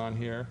last one on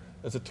here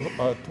is a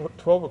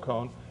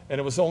tovacone, and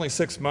it was only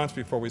 6 months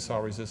before we saw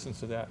resistance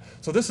to that.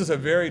 So this is a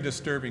very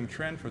disturbing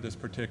trend for this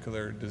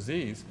particular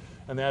disease,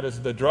 and that is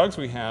the drugs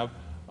we have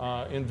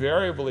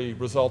invariably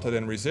resulted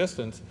in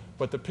resistance,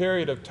 but the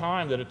period of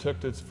time that it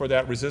took for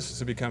that resistance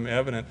to become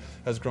evident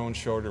has grown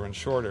shorter and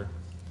shorter.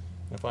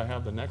 If I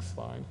have the next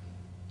slide.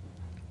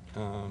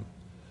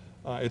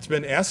 It's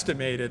been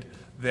estimated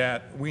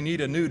that we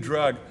need a new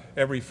drug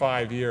every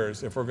 5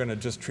 years if we're going to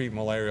just treat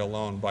malaria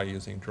alone by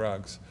using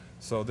drugs.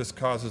 So this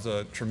causes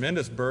a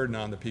tremendous burden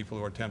on the people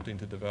who are attempting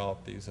to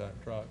develop these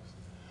drugs.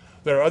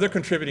 There are other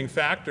contributing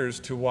factors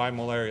to why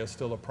malaria is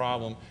still a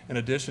problem, in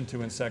addition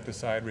to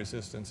insecticide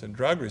resistance and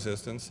drug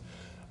resistance.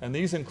 And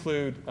these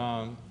include,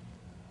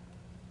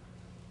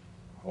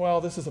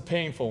 well, this is a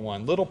painful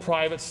one: little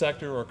private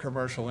sector or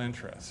commercial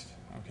interest.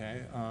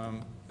 Okay?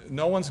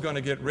 No one's going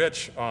to get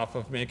rich off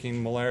of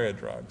making malaria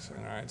drugs.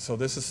 All right? So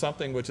this is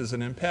something which is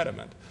an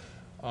impediment.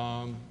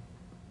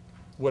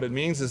 What it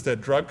means is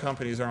that drug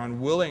companies are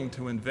unwilling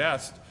to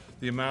invest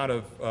the amount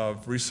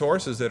of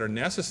resources that are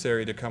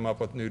necessary to come up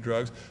with new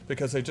drugs,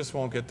 because they just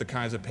won't get the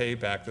kinds of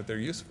payback that they're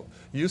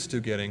used to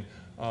getting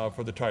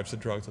for the types of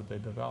drugs that they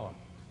develop.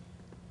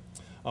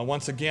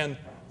 Once again,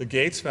 the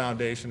Gates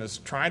Foundation is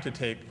trying to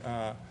take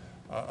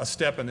a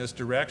step in this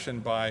direction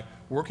by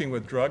working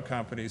with drug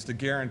companies to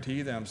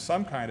guarantee them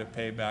some kind of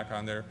payback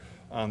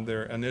on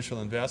their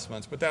initial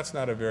investments, but that's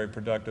not a very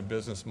productive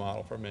business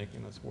model for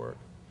making this work.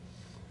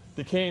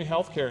 decaying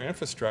healthcare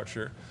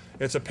infrastructure.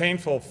 It's a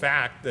painful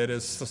fact that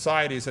as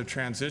societies have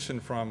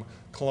transitioned from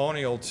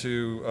colonial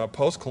to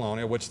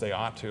post-colonial, which they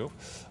ought to,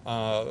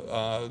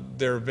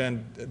 there have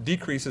been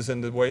decreases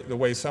in the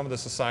way some of the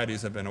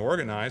societies have been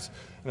organized,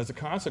 and as a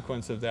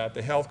consequence of that,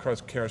 the health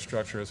care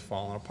structure has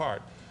fallen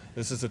apart.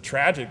 This is a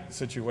tragic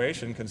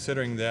situation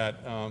considering that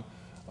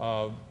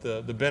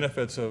the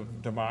benefits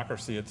of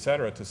democracy, et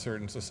cetera, to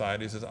certain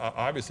societies is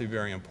obviously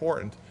very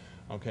important.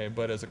 Okay,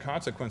 but as a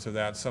consequence of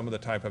that, some of the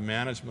type of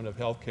management of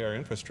healthcare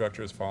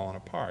infrastructure has fallen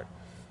apart.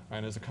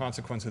 And as a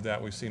consequence of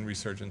that, we've seen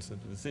resurgence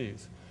of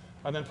disease.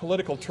 And then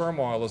political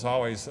turmoil is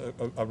always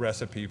a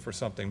recipe for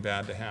something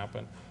bad to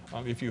happen.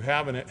 If you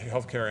have a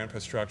healthcare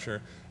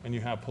infrastructure and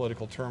you have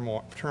political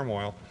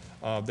turmoil,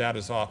 that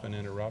is often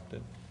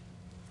interrupted.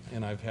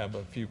 And I have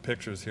a few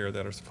pictures here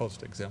that are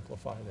supposed to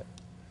exemplify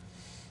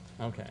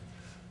that. Okay.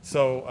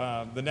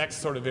 So the next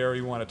sort of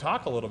area we want to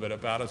talk a little bit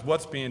about is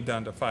what's being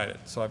done to fight it.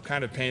 So I've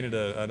kind of painted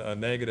a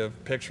negative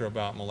picture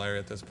about malaria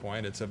at this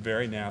point. It's a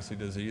very nasty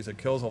disease. It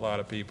kills a lot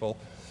of people.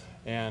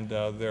 And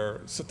there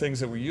are things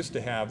that we used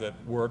to have that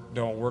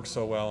don't work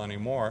so well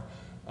anymore.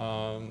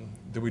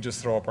 Do we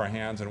just throw up our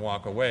hands and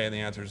walk away? And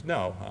the answer is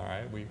no. All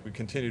right. We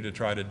continue to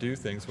try to do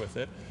things with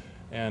it.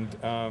 And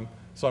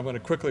so I'm going to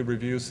quickly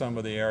review some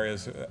of the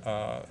areas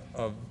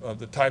of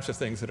the types of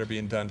things that are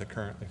being done to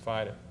currently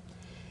fight it.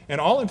 And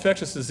all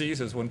infectious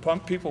diseases, when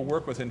people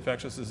work with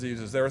infectious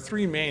diseases, there are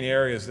three main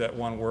areas that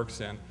one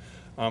works in.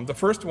 The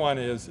first one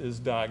is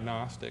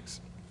diagnostics.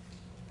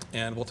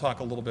 And we'll talk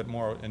a little bit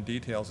more in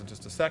details in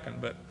just a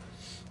second. But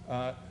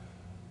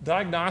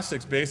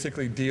diagnostics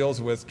basically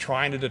deals with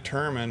trying to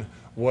determine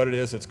what it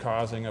is that's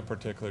causing a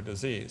particular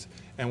disease.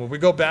 And when we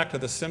go back to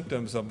the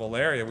symptoms of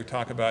malaria, we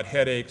talk about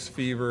headaches,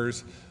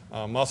 fevers,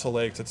 muscle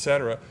aches, et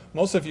cetera.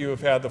 Most of you who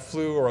have had the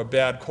flu or a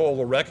bad cold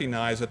will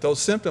recognize that those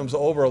symptoms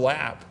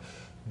overlap.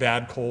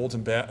 Bad colds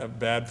and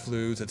bad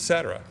flus, et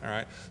cetera. All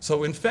right?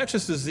 So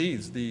infectious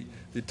disease, the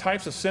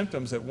types of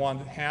symptoms that one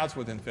has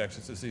with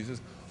infectious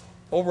diseases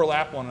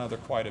overlap one another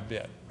quite a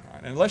bit.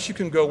 Right? Unless you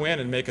can go in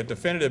and make a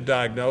definitive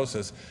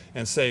diagnosis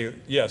and say,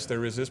 yes,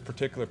 there is this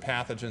particular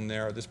pathogen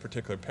there or this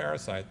particular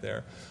parasite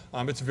there,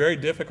 it's very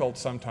difficult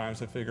sometimes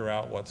to figure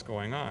out what's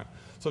going on.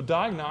 So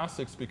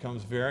diagnostics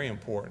becomes very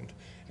important.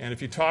 And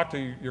if you talk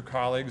to your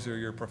colleagues or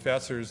your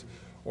professors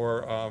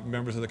or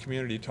members of the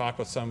community, talk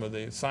with some of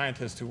the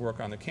scientists who work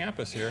on the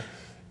campus here,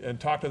 and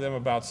talk to them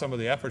about some of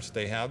the efforts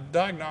they have,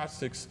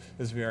 diagnostics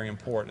is very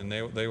important,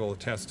 and they will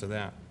attest to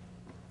that.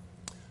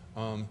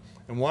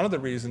 And one of the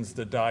reasons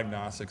that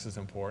diagnostics is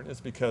important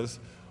is because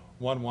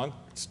one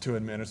wants to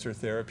administer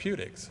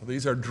therapeutics.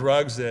 These are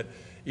drugs that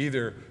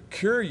either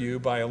cure you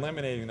by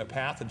eliminating the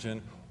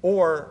pathogen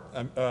or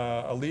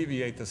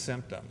alleviate the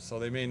symptoms. So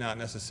they may not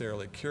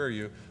necessarily cure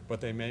you,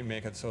 but they may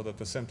make it so that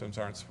the symptoms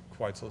aren't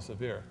quite so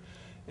severe.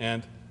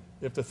 And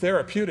if the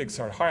therapeutics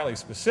are highly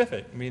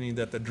specific, meaning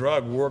that the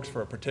drug works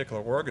for a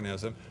particular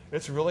organism,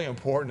 it's really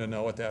important to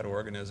know what that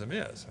organism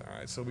is. All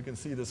right? So we can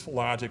see this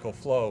logical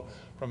flow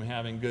from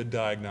having good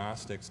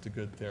diagnostics to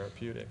good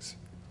therapeutics.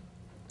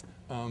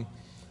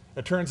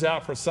 It turns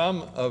out for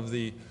some of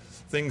the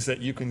things that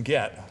you can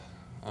get,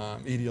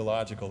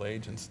 etiological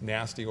agents,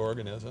 nasty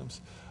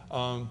organisms,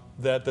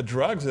 that the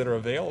drugs that are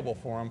available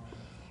for them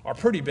are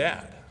pretty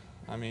bad.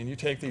 I mean, you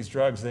take these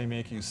drugs, they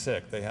make you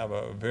sick. They have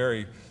a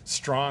very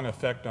strong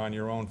effect on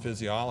your own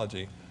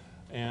physiology.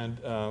 And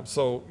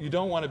so you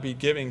don't want to be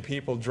giving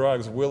people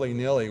drugs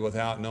willy-nilly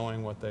without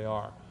knowing what they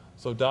are.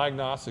 So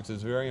diagnostics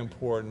is very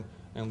important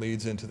and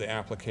leads into the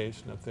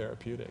application of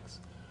therapeutics.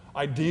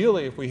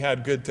 Ideally, if we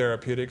had good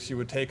therapeutics, you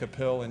would take a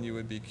pill and you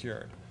would be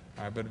cured.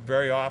 But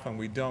very often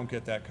we don't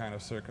get that kind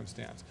of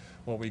circumstance.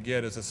 What we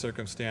get is a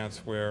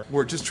circumstance where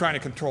we're just trying to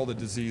control the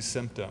disease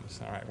symptoms.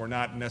 All right? We're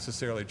not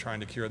necessarily trying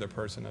to cure the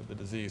person of the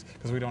disease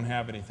because we don't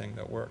have anything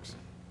that works.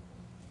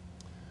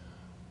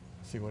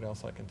 Let's see what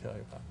else I can tell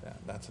you about that.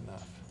 That's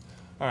enough.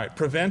 All right,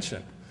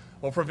 prevention.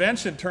 Well,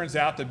 prevention turns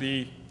out to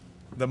be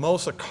the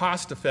most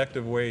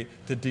cost-effective way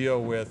to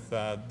deal with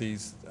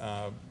these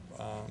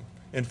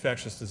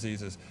infectious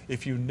diseases.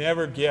 If you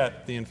never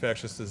get the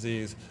infectious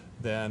disease,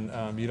 then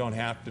you don't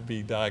have to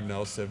be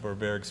diagnosed or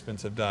very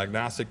expensive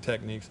diagnostic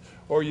techniques,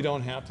 or you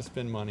don't have to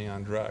spend money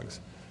on drugs.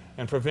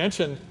 And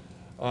prevention,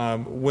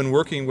 when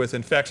working with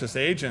infectious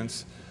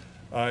agents,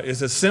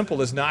 is as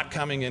simple as not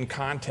coming in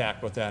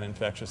contact with that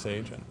infectious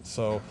agent.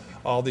 So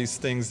all these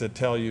things that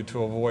tell you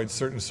to avoid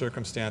certain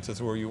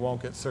circumstances where you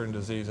won't get certain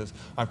diseases,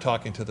 I'm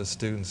talking to the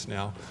students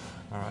now.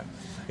 All right.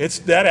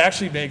 That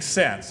actually makes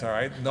sense, all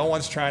right? No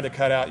one's trying to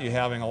cut out you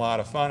having a lot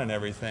of fun and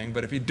everything,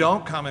 but if you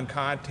don't come in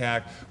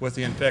contact with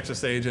the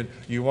infectious agent,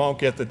 you won't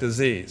get the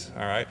disease,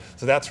 all right?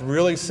 So that's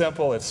really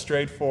simple, it's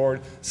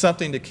straightforward,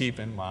 something to keep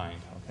in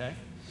mind, okay?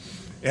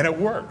 And it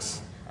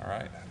works, all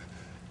right?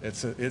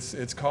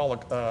 It's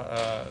called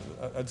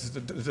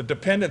a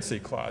dependency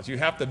clause. You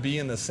have to be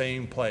in the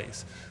same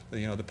place.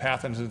 You know, the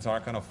pathogens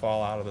aren't going to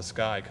fall out of the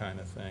sky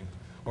kind of thing,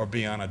 or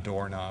be on a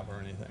doorknob or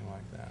anything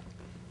like that.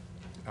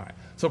 All right.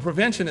 So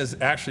prevention is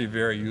actually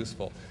very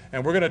useful.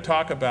 And we're going to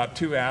talk about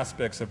two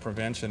aspects of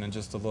prevention in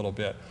just a little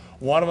bit.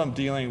 One of them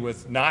dealing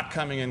with not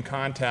coming in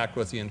contact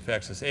with the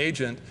infectious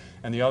agent,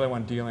 and the other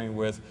one dealing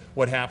with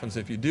what happens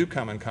if you do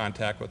come in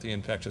contact with the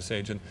infectious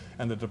agent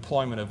and the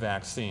deployment of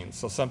vaccines.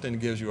 So something that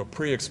gives you a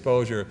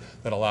pre-exposure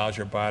that allows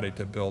your body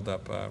to build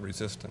up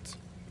resistance.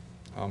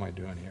 How am I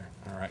doing here?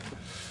 All right.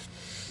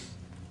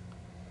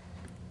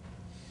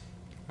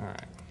 All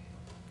right.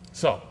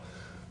 So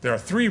there are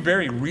three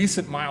very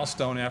recent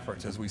milestone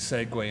efforts as we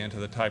segue into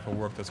the type of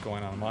work that's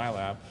going on in my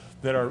lab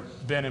that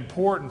have been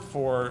important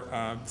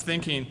for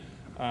thinking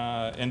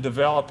and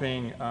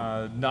developing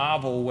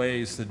novel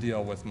ways to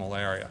deal with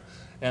malaria.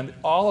 And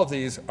all of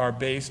these are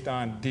based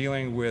on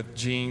dealing with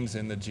genes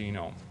in the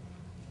genome,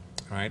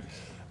 right?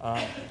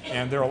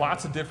 And there are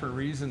lots of different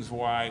reasons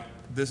why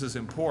this is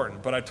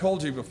important. But I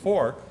told you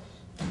before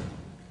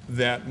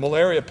that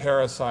malaria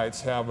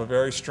parasites have a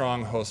very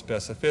strong host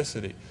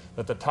specificity,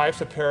 that the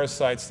types of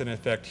parasites that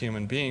infect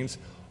human beings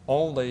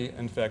only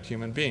infect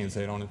human beings.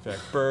 They don't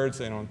infect birds,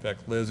 they don't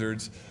infect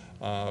lizards,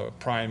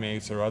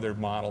 primates, or other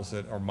models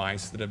or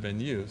mice that have been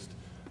used.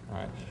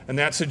 Right? And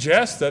that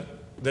suggests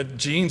that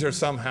genes are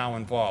somehow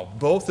involved.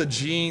 Both the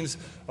genes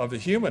of the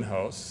human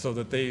host, so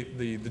that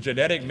the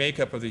genetic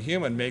makeup of the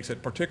human makes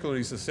it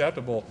particularly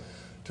susceptible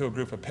to a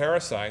group of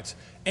parasites,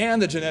 and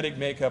the genetic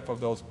makeup of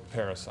those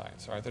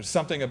parasites. Right? There's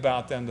something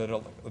about them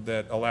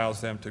that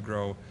allows them to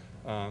grow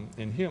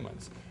in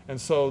humans. And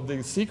so the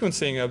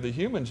sequencing of the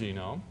human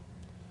genome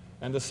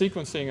and the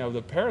sequencing of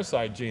the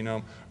parasite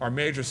genome are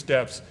major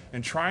steps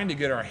in trying to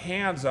get our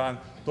hands on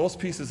those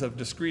pieces of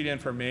discrete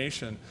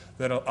information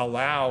that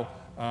allow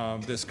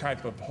this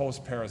type of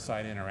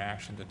host-parasite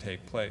interaction to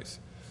take place.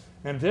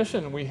 In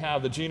addition, we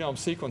have the genome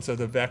sequence of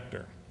the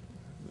vector,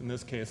 in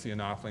this case the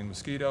Anopheles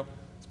mosquito,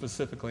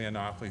 specifically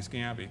Anopheles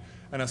gambiae.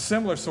 And a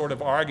similar sort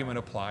of argument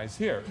applies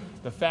here.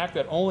 The fact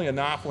that only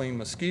Anopheles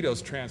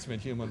mosquitoes transmit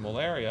human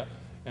malaria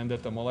and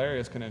that the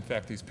malarias can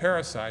infect these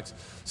parasites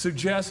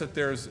suggests that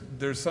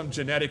there's some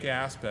genetic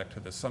aspect to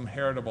this, some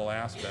heritable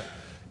aspect.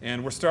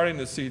 And we're starting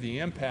to see the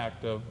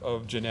impact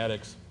of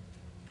genetics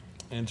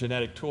and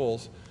genetic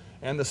tools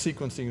and the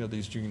sequencing of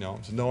these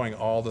genomes, knowing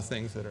all the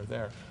things that are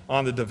there,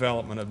 on the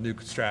development of new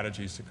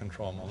strategies to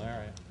control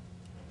malaria.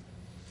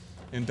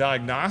 In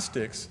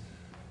diagnostics,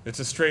 it's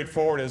as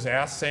straightforward as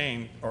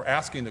asking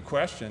the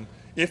question,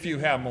 if you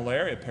have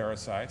malaria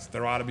parasites,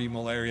 there ought to be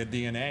malaria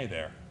DNA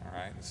there. All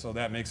right? So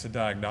that makes the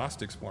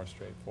diagnostics more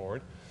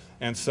straightforward.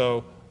 And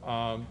so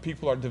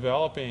people are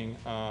developing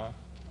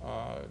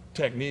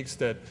techniques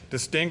that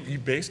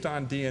based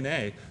on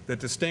DNA, that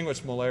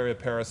distinguish malaria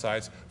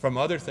parasites from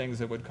other things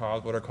that would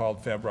cause what are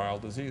called febrile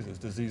diseases,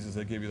 diseases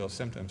that give you those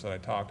symptoms that I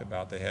talked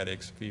about, the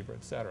headaches, fever,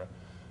 et cetera.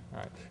 All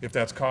right. If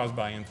that's caused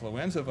by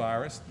influenza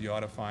virus, you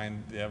ought to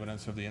find the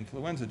evidence of the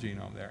influenza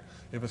genome there.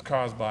 If it's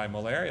caused by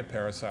malaria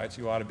parasites,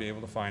 you ought to be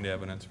able to find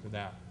evidence for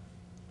that.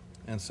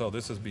 And so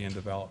this is being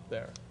developed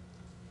there.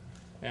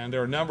 And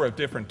there are a number of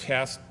different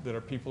tests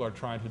that people are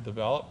trying to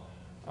develop.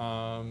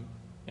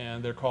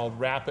 And they're called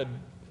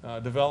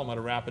development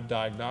of rapid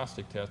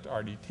diagnostic tests,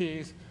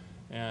 RDTs.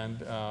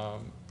 And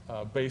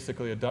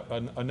basically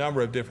a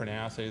number of different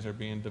assays are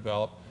being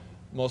developed.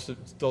 Most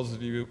of those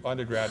of you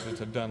undergraduates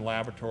have done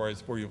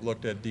laboratories where you've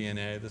looked at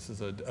DNA. This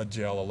is a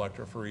gel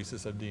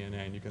electrophoresis of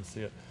DNA, and you can see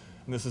it.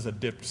 And this is a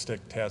dipstick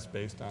test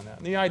based on that.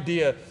 And the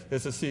idea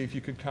is to see if you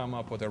could come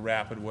up with a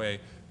rapid way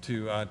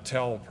to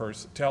tell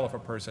if a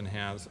person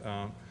has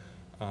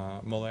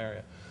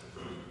malaria.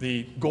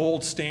 The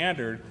gold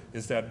standard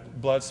is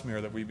that blood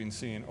smear that we've been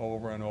seeing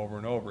over and over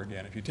and over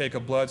again. If you take a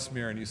blood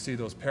smear and you see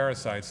those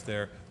parasites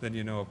there, then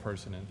you know a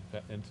person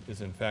is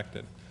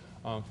infected.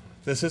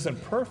 This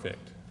isn't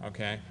perfect,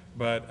 okay,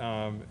 but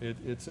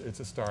it's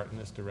a start in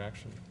this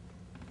direction.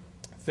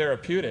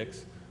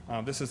 Therapeutics,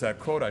 this is that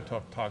quote I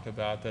talked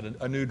about, that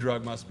a new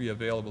drug must be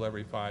available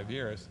every 5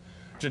 years.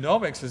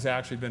 Genomics has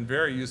actually been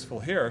very useful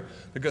here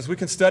because we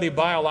can study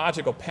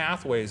biological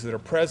pathways that are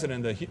present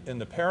in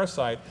the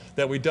parasite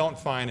that we don't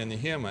find in the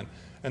human.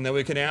 And then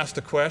we can ask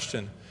the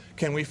question,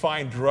 can we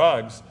find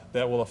drugs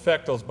that will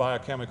affect those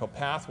biochemical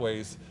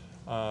pathways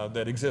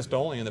that exist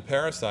only in the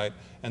parasite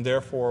and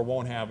therefore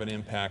won't have an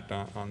impact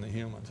on the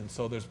humans? And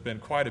so there's been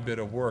quite a bit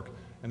of work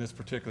in this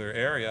particular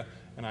area.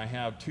 And I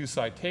have two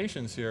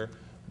citations here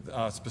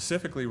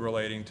specifically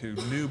relating to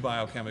new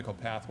biochemical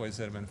pathways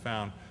that have been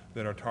found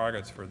that are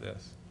targets for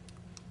this.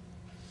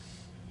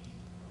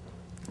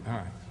 All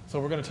right, so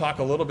we're going to talk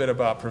a little bit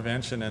about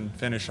prevention and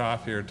finish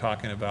off here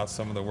talking about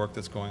some of the work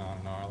that's going on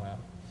in our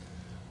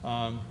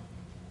lab.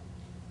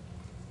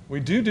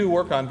 We do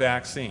work on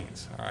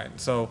vaccines, all right?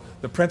 So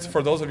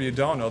for those of you who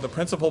don't know, the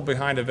principle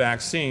behind a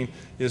vaccine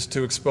is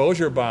to expose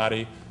your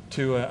body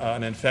to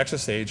an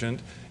infectious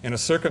agent in a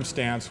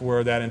circumstance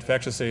where that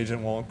infectious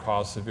agent won't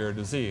cause severe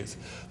disease.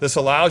 This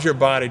allows your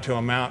body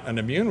to mount an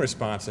immune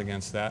response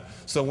against that.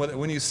 So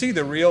when you see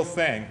the real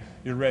thing,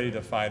 you're ready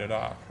to fight it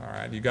off, all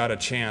right? You got a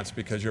chance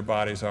because your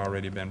body's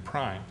already been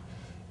primed.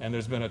 And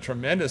there's been a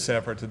tremendous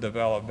effort to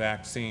develop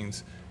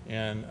vaccines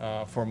and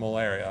for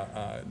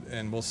malaria.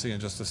 And we'll see in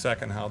just a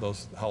second how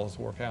those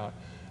work out.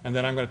 And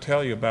then I'm going to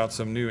tell you about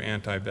some new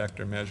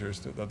anti-vector measures,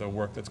 the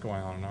work that's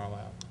going on in our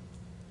lab.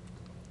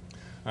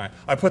 All right.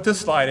 I put this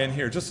slide in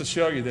here just to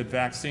show you that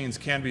vaccines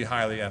can be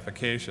highly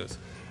efficacious.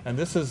 And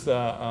this is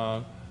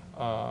a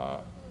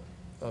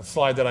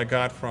slide that I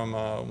got from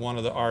one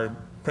of our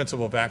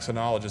principal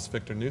vaccinologists,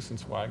 Victor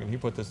Nussensweig, and he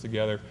put this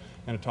together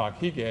in a talk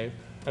he gave.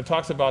 And it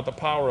talks about the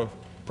power of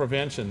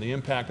prevention, the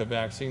impact of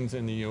vaccines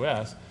in the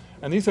U.S.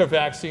 And these are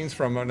vaccines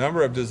from a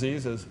number of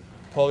diseases: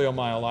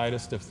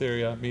 poliomyelitis,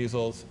 diphtheria,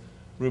 measles,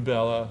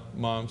 rubella,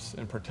 mumps,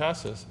 and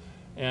pertussis.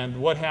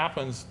 And what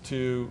happens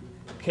to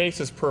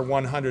cases per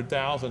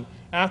 100,000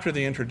 after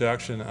the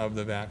introduction of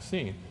the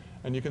vaccine.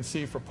 And you can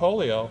see for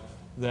polio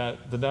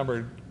that the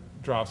number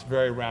drops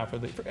very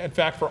rapidly. In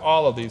fact, for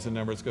all of these, the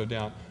numbers go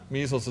down.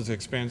 Measles is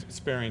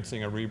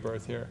experiencing a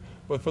rebirth here.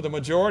 But for the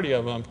majority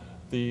of them,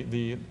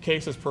 the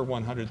cases per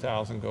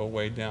 100,000 go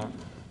way down,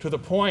 to the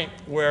point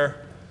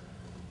where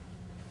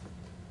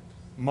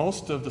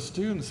most of the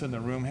students in the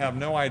room have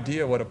no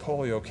idea what a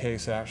polio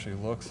case actually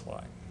looks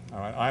like. All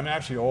right? I'm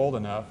actually old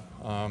enough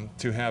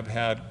to have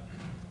had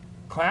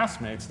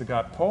classmates that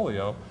got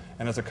polio,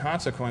 and as a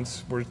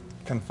consequence, were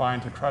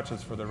confined to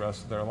crutches for the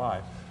rest of their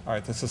life. All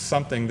right, this is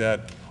something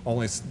that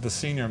only the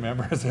senior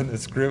members in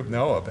this group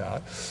know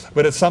about,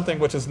 but it's something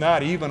which is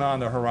not even on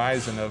the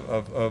horizon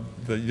of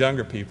the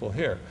younger people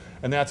here,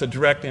 and that's a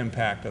direct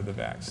impact of the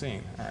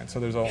vaccine. All right, so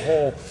there's a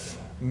whole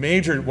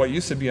major, what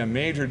used to be a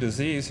major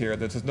disease here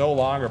that is no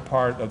longer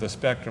part of the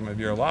spectrum of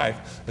your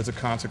life as a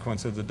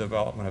consequence of the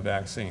development of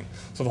vaccine.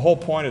 So the whole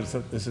point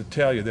is to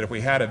tell you that if we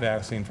had a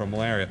vaccine for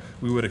malaria,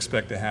 we would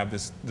expect to have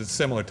this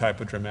similar type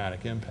of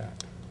dramatic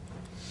impact.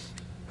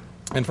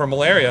 And for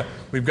malaria,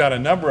 we've got a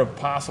number of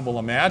possible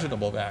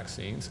imaginable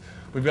vaccines.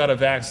 We've got a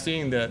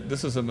vaccine that,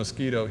 this is a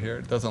mosquito here.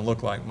 It doesn't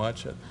look like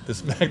much at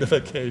this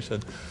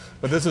magnification.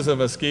 But this is a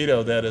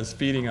mosquito that is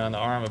feeding on the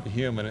arm of a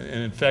human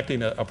and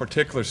infecting a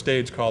particular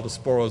stage called the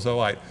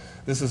sporozoite.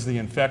 This is the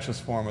infectious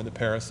form of the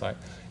parasite.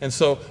 And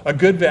so a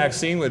good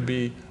vaccine would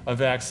be a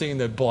vaccine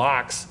that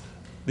blocks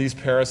these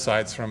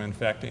parasites from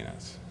infecting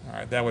us. All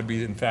right, that would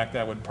be, in fact,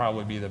 that would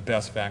probably be the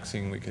best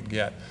vaccine we could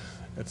get.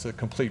 It's a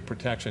complete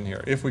protection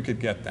here, if we could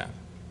get that.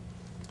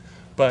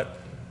 But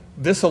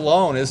this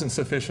alone isn't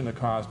sufficient to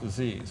cause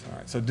disease. All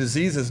right? So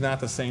disease is not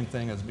the same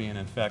thing as being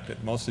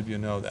infected. Most of you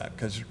know that,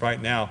 because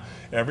right now,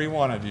 every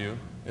one of you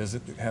is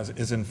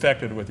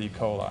infected with E.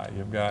 coli.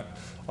 You've got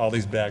all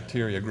these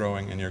bacteria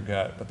growing in your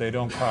gut, but they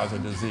don't cause a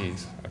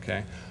disease.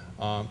 Okay?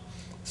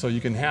 So you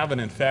can have an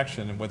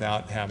infection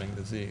without having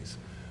disease.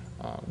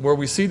 Where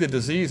we see the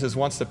disease is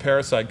once the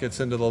parasite gets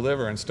into the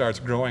liver and starts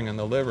growing in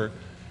the liver,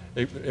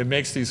 it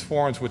makes these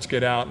forms which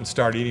get out and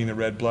start eating the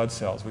red blood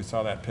cells. We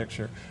saw that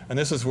picture. And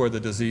this is where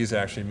the disease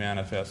actually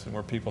manifests and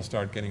where people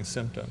start getting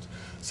symptoms.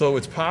 So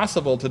it's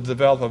possible to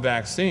develop a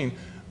vaccine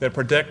that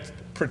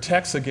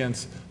protects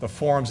against the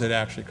forms that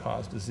actually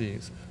cause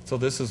disease. So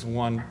this is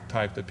one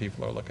type that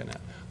people are looking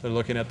at. They're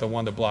looking at the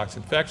one that blocks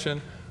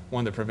infection,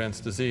 one that prevents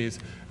disease,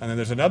 and then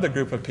there's another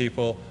group of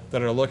people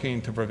that are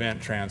looking to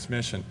prevent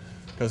transmission.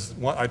 Because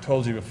I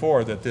told you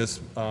before that this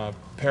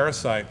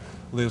parasite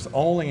lives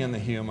only in the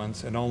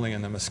humans and only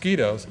in the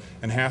mosquitoes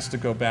and has to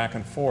go back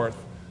and forth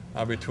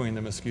between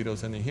the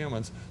mosquitoes and the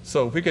humans.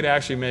 So if we could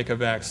actually make a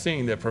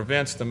vaccine that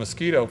prevents the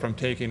mosquito from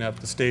taking up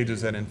the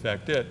stages that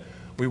infect it,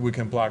 we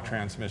can block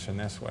transmission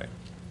this way.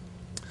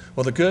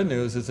 Well, the good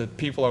news is that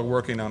people are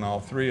working on all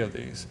three of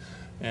these.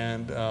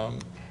 And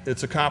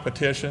it's a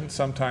competition,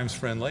 sometimes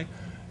friendly.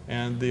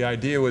 And the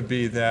idea would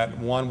be that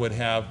one would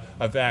have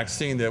a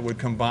vaccine that would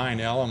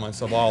combine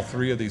elements of all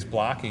three of these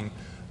blocking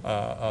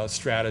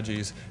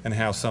strategies and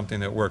have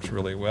something that works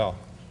really well.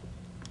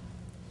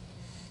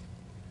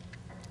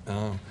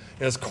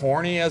 As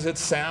corny as it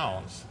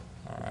sounds,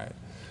 all right,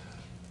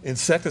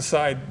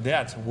 insecticide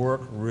nets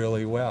work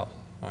really well.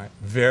 All right?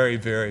 Very,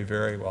 very,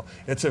 very well.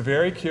 It's a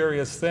very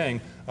curious thing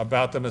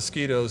about the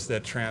mosquitoes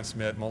that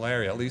transmit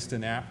malaria, at least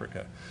in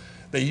Africa.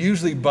 They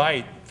usually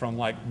bite from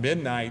like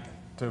midnight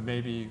to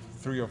maybe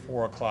 3 or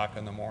 4 o'clock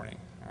in the morning,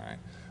 all right,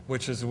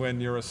 which is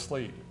when you're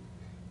asleep.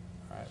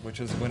 Which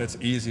is when it's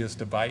easiest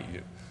to bite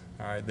you.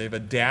 All right? They've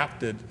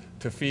adapted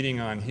to feeding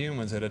on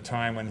humans at a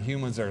time when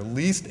humans are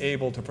least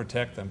able to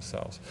protect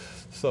themselves.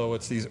 So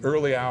it's these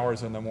early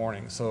hours in the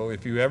morning. So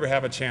if you ever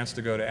have a chance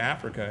to go to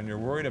Africa and you're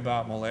worried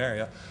about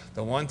malaria,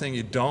 the one thing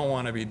you don't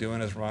want to be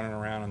doing is running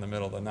around in the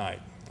middle of the night.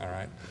 All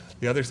right?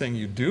 The other thing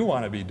you do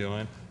want to be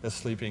doing is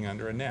sleeping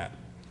under a net.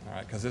 All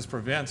right? Because this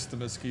prevents the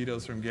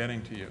mosquitoes from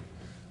getting to you.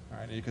 All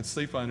right? And you can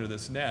sleep under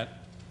this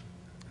net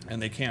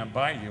and they can't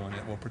bite you and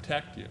it will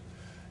protect you.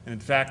 And in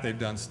fact, they've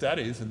done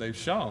studies and they've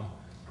shown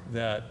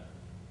that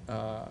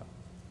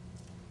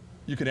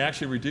you can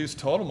actually reduce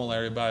total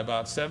malaria by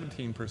about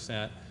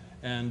 17%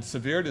 and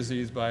severe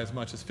disease by as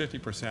much as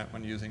 50%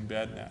 when using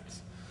bed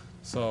nets.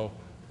 So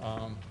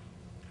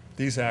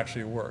these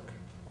actually work.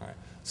 All right.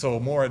 So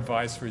more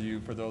advice for you,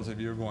 for those of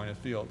you who are going to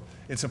field.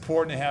 It's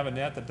important to have a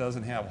net that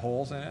doesn't have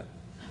holes in it.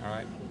 all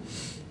right?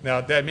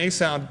 Now, that may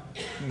sound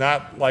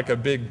not like a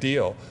big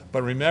deal,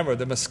 but remember,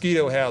 the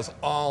mosquito has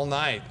all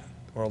night,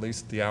 or at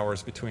least the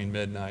hours between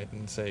midnight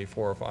and, say,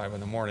 4 or 5 in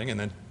the morning, and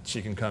then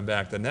she can come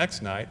back the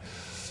next night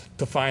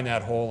to find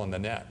that hole in the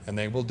net, and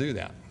they will do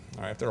that.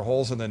 All right, if there are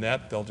holes in the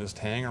net, they'll just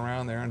hang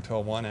around there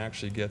until one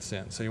actually gets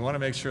in. So you want to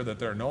make sure that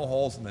there are no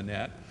holes in the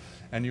net,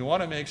 and you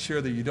want to make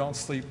sure that you don't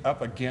sleep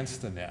up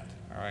against the net,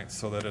 all right,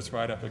 so that it's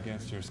right up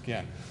against your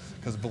skin.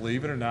 Because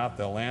believe it or not,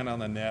 they'll land on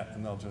the net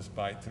and they'll just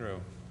bite through.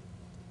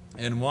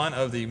 And one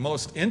of the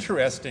most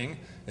interesting,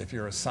 if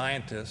you're a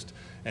scientist,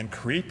 and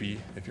creepy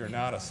if you're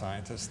not a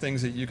scientist,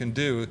 things that you can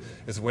do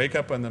is wake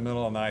up in the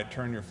middle of the night,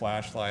 turn your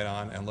flashlight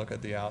on, and look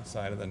at the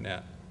outside of the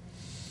net.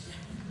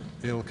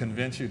 It'll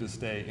convince you to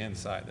stay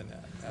inside the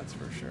net, that's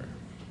for sure.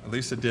 At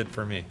least it did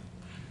for me.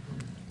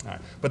 All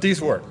right. But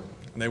these work,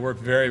 and they work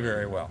very,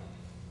 very well.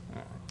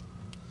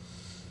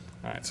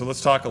 All right, so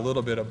let's talk a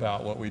little bit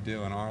about what we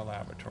do in our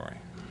laboratory.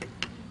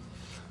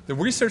 The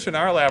research in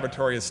our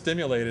laboratory is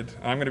stimulated,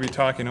 I'm going to be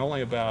talking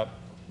only about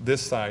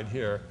this side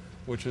here,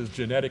 which is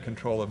genetic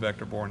control of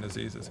vector-borne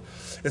diseases.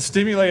 It's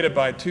stimulated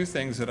by 2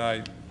 things that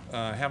I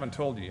haven't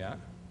told you yet,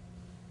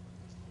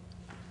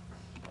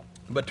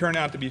 but turn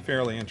out to be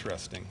fairly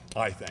interesting,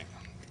 I think.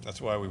 That's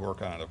why we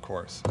work on it, of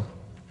course.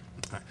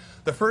 Right.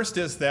 The first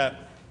is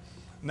that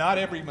not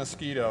every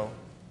mosquito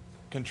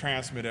can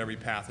transmit every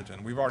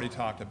pathogen. We've already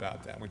talked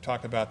about that. We've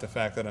talked about the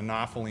fact that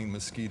Anopheline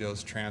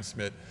mosquitoes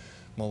transmit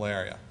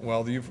malaria.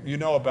 Well, you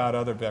know about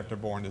other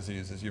vector-borne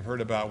diseases. You've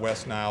heard about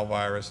West Nile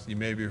virus. You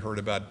maybe heard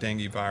about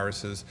dengue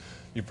viruses.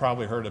 You've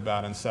probably heard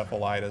about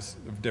encephalitis,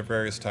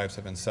 various types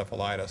of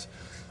encephalitis.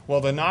 Well,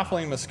 the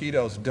Anopheline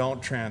mosquitoes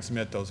don't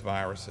transmit those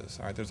viruses.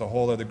 All right? There's a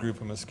whole other group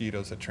of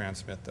mosquitoes that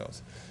transmit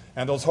those.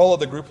 And those whole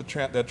other group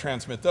that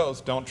transmit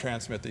those don't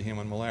transmit the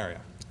human malaria.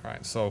 All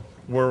right, so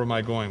where am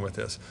I going with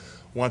this?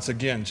 Once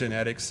again,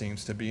 genetics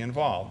seems to be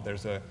involved.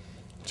 There's a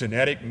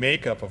genetic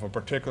makeup of a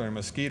particular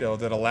mosquito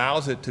that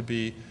allows it to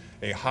be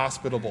a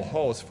hospitable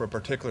host for a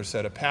particular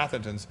set of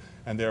pathogens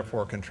and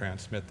therefore can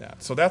transmit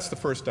that. So that's the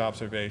first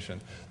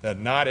observation, that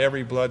not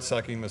every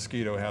blood-sucking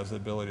mosquito has the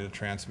ability to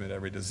transmit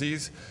every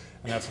disease,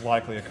 and that's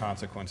likely a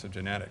consequence of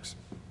genetics.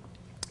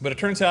 But it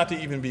turns out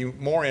to even be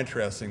more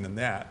interesting than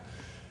that,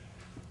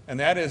 and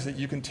that is that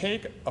you can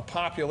take a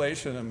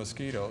population of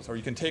mosquitoes, or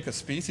you can take a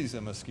species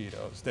of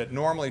mosquitoes that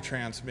normally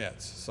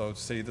transmits, so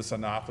say this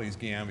Anopheles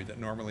gambiae that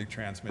normally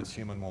transmits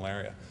human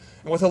malaria.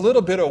 And with a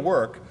little bit of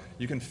work,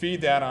 you can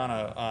feed that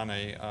on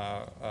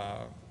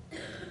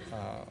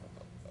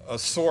a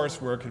source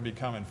where it can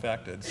become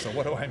infected. So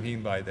what do I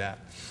mean by that?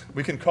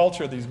 We can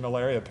culture these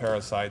malaria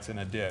parasites in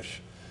a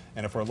dish,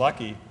 and if we're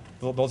lucky,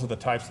 those are the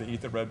types that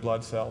eat the red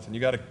blood cells, and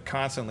you got to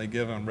constantly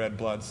give them red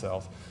blood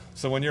cells.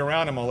 So when you're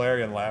around a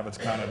malaria lab, it's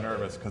kind of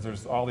nervous because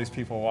there's all these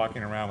people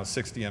walking around with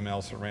 60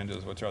 ml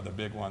syringes, which are the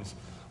big ones,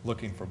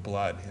 looking for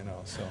blood, you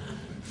know.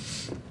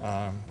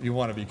 So you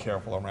want to be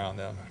careful around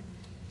them.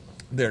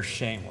 They're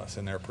shameless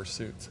in their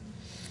pursuits.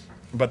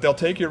 But they'll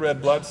take your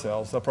red blood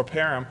cells, they'll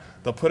prepare them,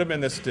 they'll put them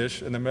in this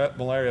dish, and the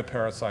malaria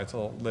parasites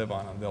will live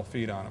on them. They'll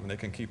feed on them, and they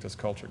can keep this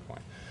culture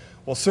going.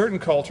 Well, certain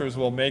cultures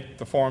will make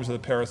the forms of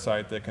the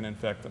parasite that can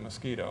infect the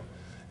mosquito.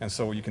 And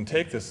so you can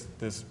take this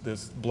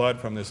blood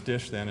from this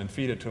dish then and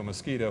feed it to a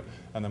mosquito,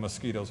 and the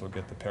mosquitoes will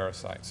get the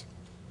parasites.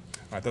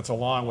 All right, that's a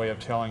long way of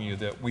telling you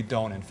that we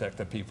don't infect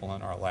the people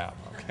in our lab,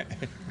 okay?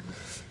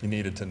 You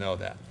needed to know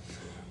that.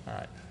 All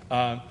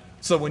right.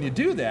 So when you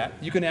do that,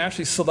 you can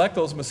actually select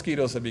those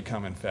mosquitoes that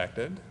become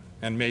infected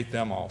and mate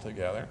them all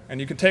together. And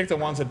you can take the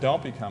ones that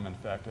don't become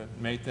infected,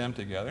 mate them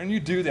together, and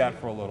you do that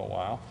for a little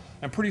while.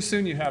 And pretty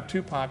soon you have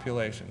 2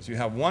 populations. You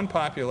have one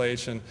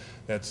population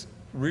that's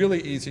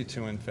really easy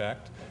to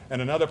infect,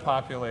 and another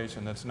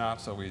population that's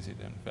not so easy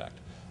to infect.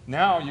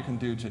 Now you can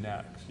do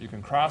genetics. You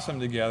can cross them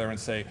together and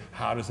say,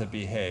 how does it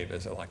behave?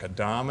 Is it like a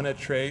dominant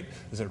trait?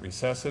 Is it a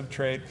recessive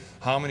trait?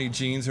 How many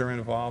genes are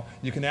involved?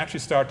 You can actually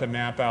start to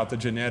map out the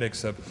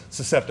genetics of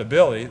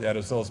susceptibility, that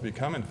is, those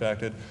become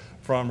infected,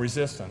 from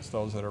resistance,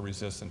 those that are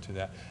resistant to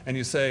that. And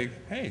you say,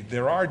 hey,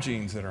 there are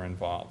genes that are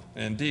involved.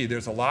 And indeed,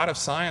 there's a lot of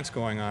science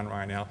going on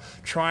right now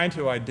trying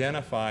to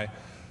identify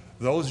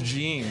those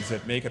genes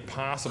that make it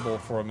possible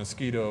for a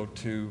mosquito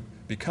to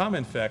become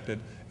infected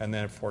and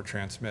therefore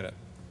transmit it.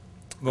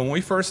 When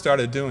we first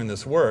started doing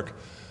this work,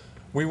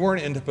 we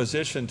weren't in the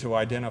position to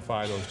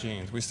identify those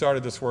genes. We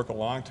started this work a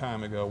long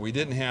time ago. We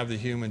didn't have the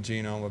human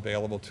genome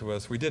available to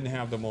us. We didn't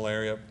have the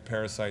malaria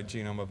parasite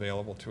genome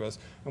available to us.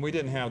 And we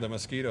didn't have the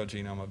mosquito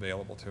genome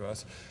available to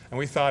us. And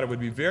we thought it would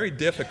be very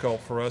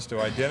difficult for us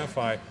to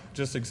identify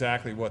just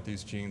exactly what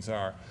these genes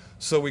are.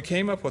 So we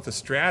came up with a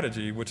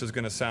strategy, which is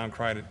going to sound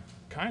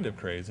kind of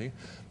crazy,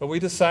 but we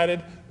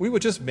decided we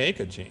would just make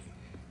a gene.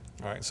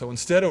 All right, so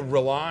instead of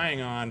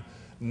relying on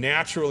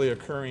naturally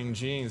occurring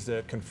genes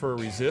that confer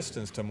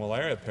resistance to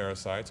malaria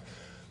parasites,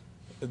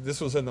 this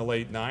was in the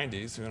late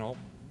 90s, you know,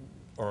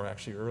 or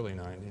actually early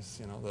 90s,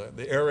 you know,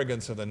 the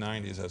arrogance of the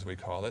 90s as we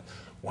call it.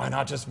 Why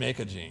not just make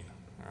a gene?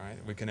 All right,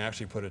 we can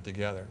actually put it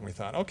together. And we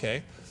thought,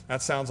 okay,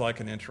 that sounds like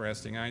an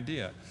interesting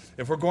idea.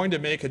 If we're going to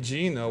make a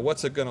gene, though,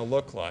 what's it going to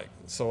look like?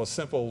 So a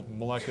simple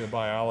molecular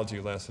biology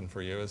lesson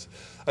for you is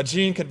a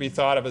gene can be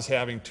thought of as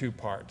having two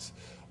parts.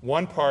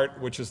 One part,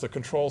 which is the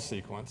control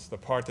sequence, the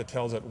part that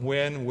tells it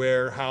when,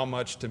 where, how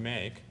much to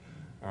make.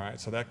 All right,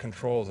 so that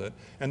controls it.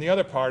 And the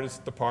other part is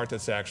the part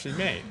that's actually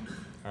made.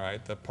 All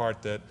right, the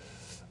part that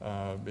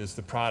is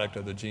the product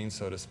of the gene,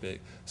 so to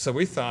speak. So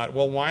we thought,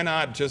 well, why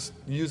not just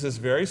use this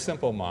very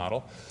simple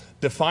model,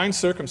 define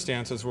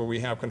circumstances where we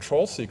have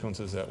control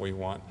sequences that we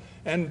want,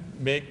 and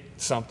make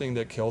something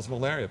that kills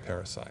malaria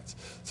parasites.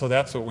 So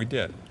that's what we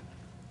did.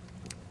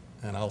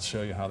 And I'll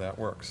show you how that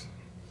works.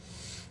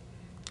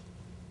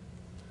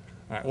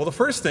 All right, well, the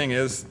first thing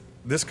is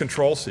this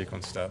control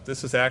sequence stuff.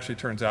 This actually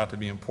turns out to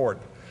be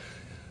important.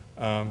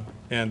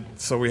 And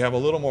so we have a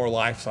little more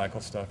life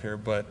cycle stuff here,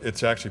 but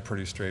it's actually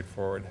pretty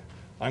straightforward.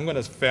 I'm going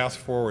to fast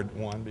forward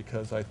one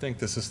because I think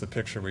this is the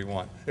picture we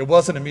want. It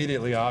wasn't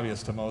immediately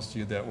obvious to most of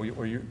you that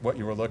what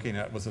you were looking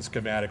at was a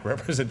schematic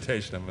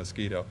representation of a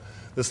mosquito.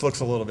 This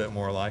looks a little bit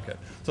more like it.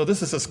 So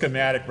this is a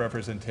schematic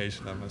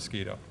representation of a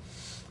mosquito.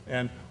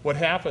 And what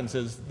happens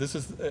is this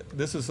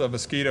is a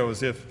mosquito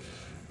as if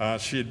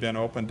she had been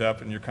opened up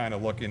and you're kind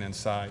of looking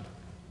inside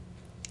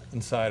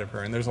of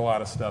her. And there's a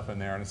lot of stuff in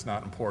there, and it's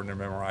not important to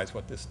memorize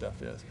what this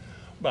stuff is.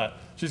 But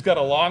she's got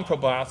a long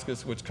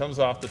proboscis which comes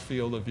off the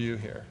field of view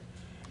here.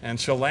 And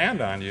she'll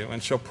land on you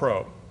and she'll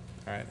probe.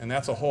 All right? And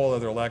that's a whole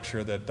other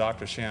lecture that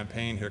Dr.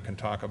 Champagne here can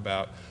talk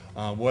about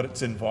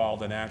what's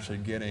involved in actually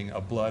getting a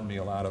blood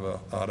meal out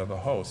of a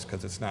host,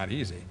 because it's not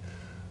easy.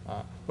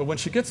 But when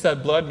she gets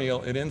that blood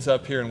meal, it ends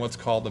up here in what's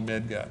called the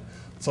midgut.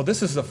 So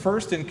this is the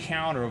first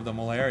encounter of the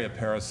malaria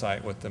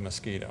parasite with the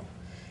mosquito.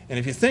 And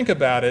if you think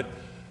about it,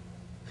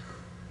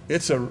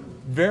 it's a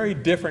very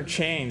different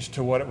change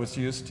to what it was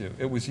used to.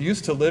 It was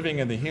used to living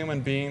in the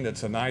human being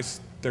that's a nice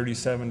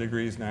 37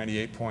 degrees,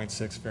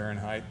 98.6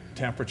 Fahrenheit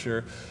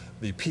temperature.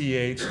 The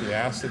pH, the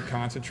acid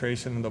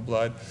concentration in the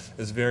blood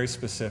is very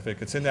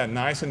specific. It's in that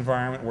nice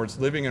environment where it's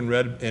living in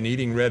red and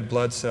eating red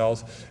blood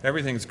cells.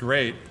 Everything's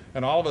great.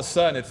 And all of a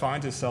sudden, it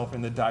finds itself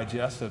in the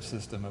digestive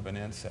system of an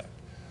insect.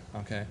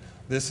 Okay?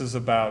 This is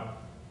about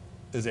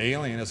as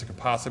alien as it could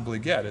possibly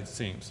get, it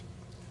seems.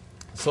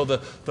 So the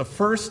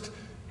first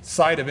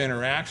site of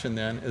interaction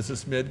then is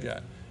this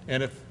midgut.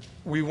 And if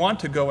we want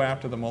to go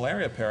after the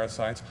malaria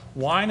parasites,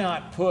 why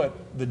not put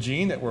the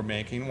gene that we're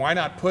making, why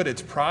not put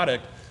its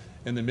product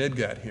in the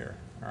midgut here?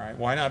 All right?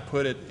 Why not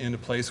put it in a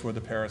place where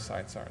the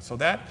parasites are? So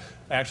that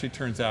actually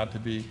turns out to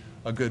be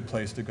a good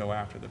place to go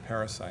after the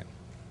parasite.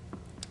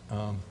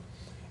 And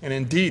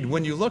indeed,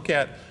 when you look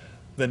at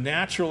the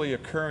naturally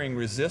occurring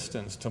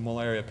resistance to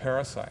malaria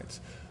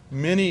parasites,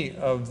 many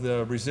of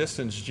the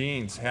resistance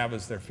genes have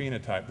as their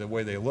phenotype, the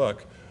way they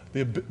look,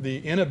 the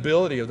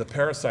inability of the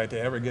parasite to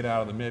ever get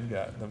out of the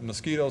midgut. The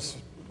mosquitoes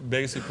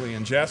basically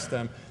ingest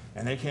them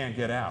and they can't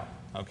get out.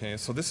 Okay?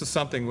 So this is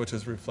something which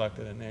is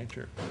reflected in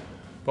nature.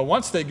 But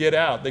once they get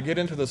out, they get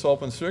into this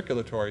open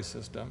circulatory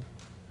system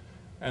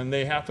and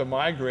they have to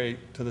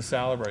migrate to the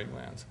salivary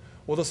glands.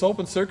 Well, this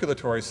open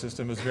circulatory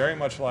system is very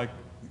much like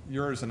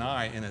yours and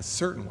I in a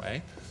certain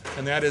way,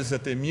 and that is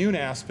that the immune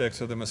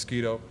aspects of the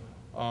mosquito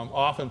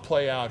often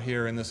play out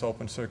here in this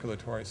open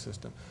circulatory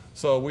system.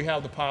 So we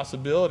have the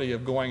possibility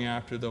of going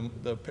after the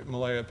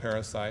malaria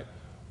parasite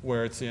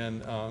where it's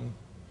in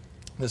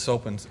this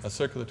open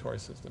circulatory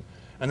system.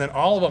 And then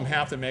all of them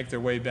have to make their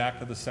way back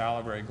to the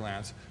salivary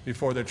glands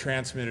before they're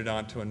transmitted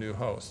onto a new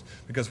host.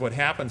 Because what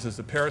happens is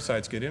the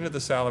parasites get into the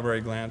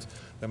salivary glands,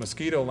 the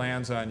mosquito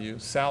lands on you,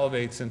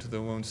 salivates into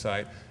the wound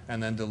site,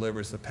 and then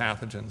delivers the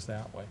pathogens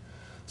that way.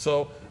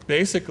 So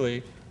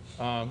basically,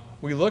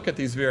 we look at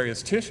these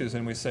various tissues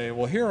and we say,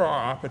 well, here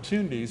are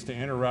opportunities to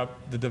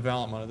interrupt the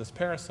development of this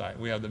parasite.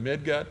 We have the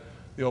midgut,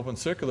 the open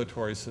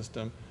circulatory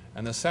system,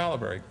 and the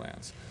salivary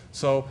glands.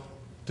 So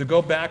to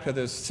go back to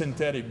this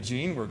synthetic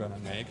gene we're going to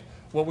make,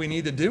 what we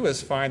need to do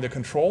is find the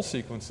control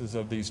sequences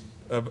of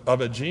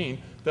a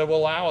gene that will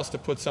allow us to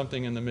put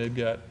something in the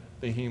midgut,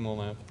 the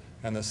hemolymph,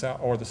 and the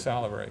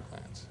salivary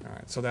glands. All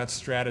right, so that's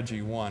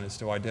strategy one, is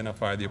to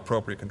identify the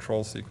appropriate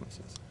control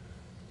sequences.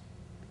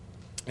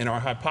 And our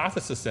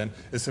hypothesis then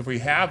is if we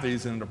have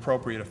these in an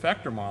appropriate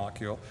effector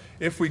molecule,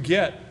 if we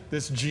get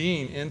this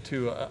gene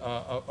into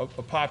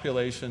a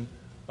population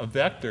of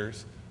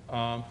vectors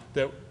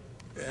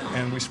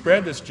and we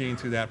spread this gene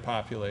through that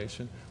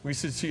population, we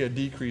should see a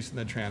decrease in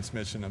the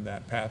transmission of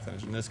that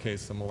pathogen, in this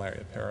case the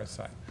malaria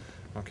parasite.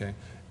 Okay?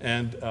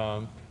 And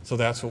so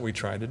that's what we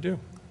tried to do.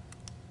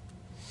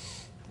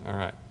 All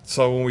right.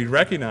 So when we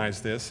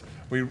recognized this,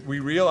 we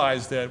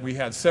realized that we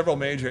had several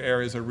major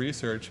areas of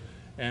research,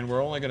 and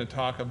we're only going to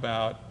talk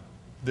about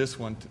this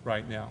one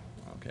right now.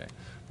 Okay.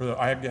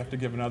 I have to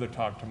give another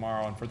talk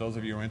tomorrow, and for those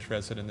of you who are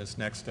interested in this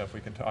next stuff,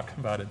 we can talk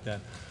about it then.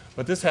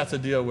 But this has to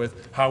deal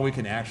with how we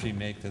can actually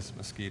make this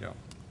mosquito.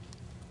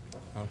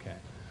 Okay.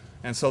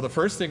 And so the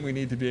first thing we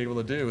need to be able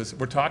to do is,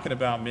 we're talking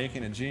about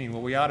making a gene.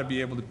 Well, we ought to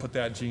be able to put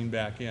that gene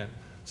back in.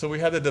 So we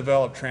had to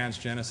develop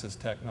transgenesis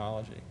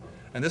technology.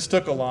 And this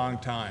took a long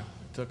time.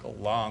 took a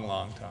long,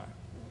 long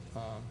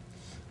time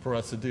for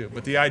us to do.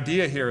 But the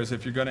idea here is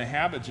if you're going to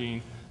have a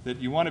gene, that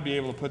you want to be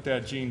able to put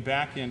that gene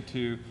back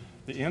into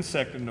the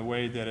insect in a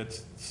way that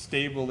it's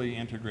stably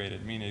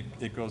integrated, meaning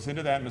it goes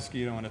into that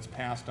mosquito and it's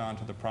passed on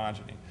to the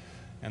progeny.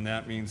 And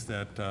that means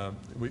that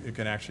it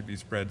can actually be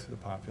spread to the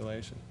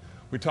population.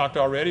 We talked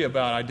already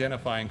about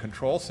identifying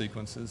control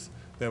sequences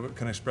that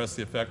can express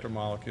the effector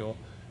molecule.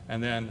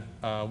 And then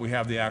we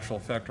have the actual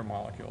effector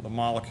molecule, the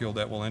molecule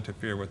that will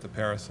interfere with the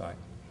parasite.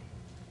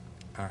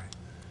 All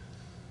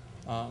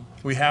right.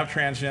 We have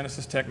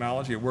transgenesis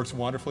technology. It works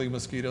wonderfully in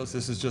mosquitoes.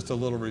 This is just a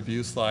little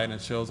review slide, and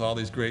it shows all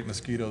these great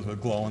mosquitoes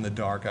with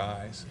glow-in-the-dark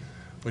eyes,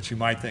 which you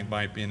might think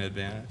might be an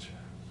advantage,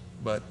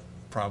 but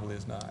probably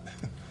is not.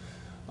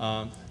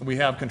 We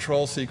have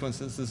control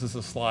sequences. This is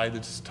a slide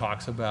that just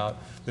talks about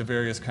the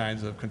various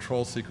kinds of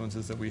control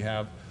sequences that we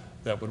have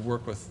that would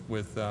work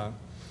with the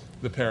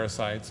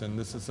parasites. And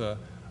this is a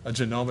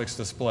genomics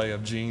display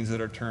of genes that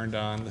are turned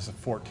on. This is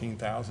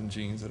 14,000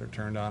 genes that are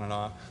turned on and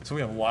off. So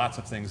we have lots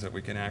of things that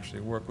we can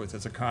actually work with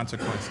as a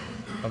consequence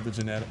of the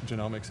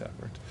genomics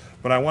effort.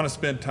 But I want to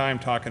spend time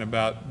talking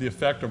about the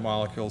effector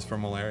molecules for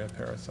malaria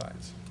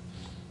parasites.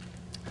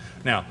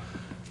 Now,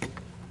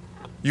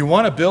 you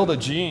want to build a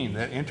gene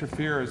that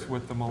interferes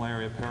with the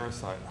malaria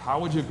parasite. How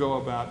would you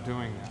go about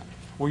doing that?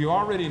 Well, you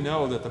already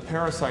know that the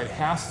parasite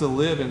has to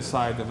live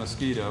inside the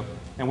mosquito,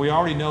 and we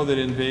already know that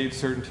it invades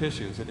certain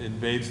tissues. It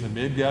invades the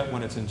midgut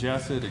when it's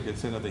ingested, it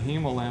gets into the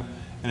hemolymph,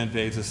 and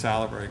invades the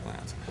salivary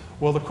glands.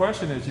 Well, the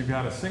question is, you've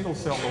got a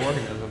single-celled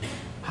organism.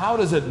 How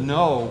does it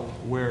know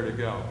where to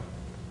go?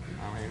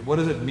 I mean, what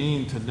does it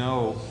mean to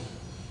know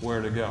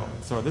where to go?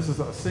 So this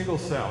is a single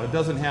cell. It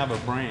doesn't have a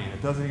brain.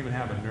 It doesn't even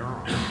have a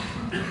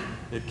neuron.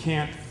 It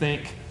can't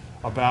think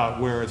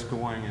about where it's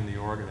going in the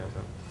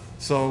organism.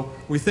 So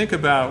we think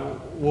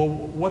about, well,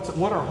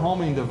 what are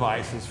homing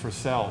devices for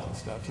cells and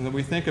stuff? And then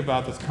we think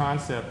about this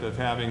concept of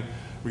having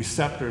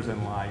receptors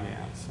and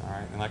ligands, all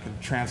right? And I can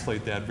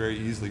translate that very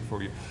easily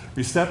for you.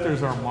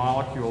 Receptors are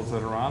molecules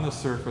that are on the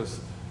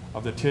surface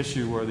of the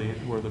tissue where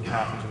the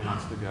pathogen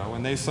wants to go,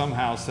 and they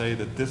somehow say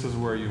that this is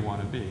where you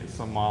want to be. It's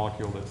some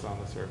molecule that's on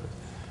the surface.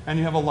 And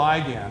you have a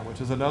ligand, which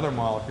is another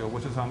molecule,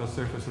 which is on the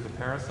surface of the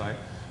parasite,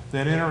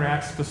 that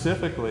interacts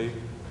specifically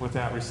with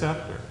that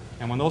receptor.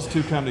 And when those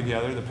two come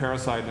together, the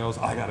parasite knows,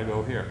 I got to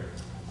go here.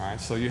 All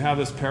right, so you have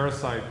this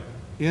parasite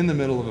in the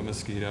middle of a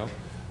mosquito,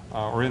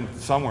 or in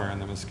somewhere in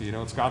the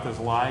mosquito. It's got this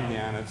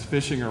ligand. It's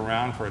fishing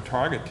around for a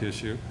target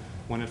tissue.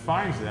 When it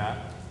finds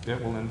that,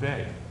 it will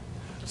invade.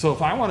 So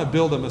if I want to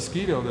build a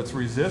mosquito that's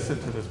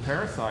resistant to this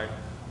parasite,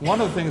 one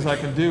of the things I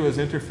can do is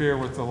interfere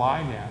with the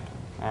ligand.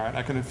 All right,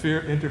 I can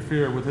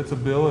interfere with its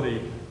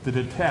ability to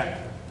detect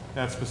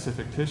that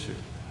specific tissue.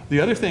 The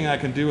other thing I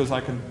can do is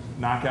I can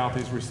knock out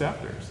these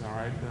receptors, all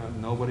right?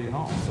 Nobody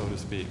home, so to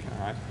speak,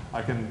 all right?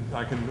 I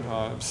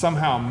can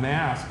somehow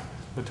mask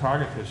the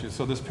target tissue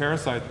so this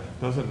parasite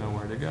doesn't know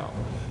where to go.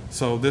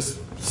 So this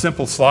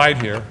simple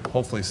slide here,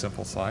 hopefully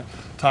simple slide,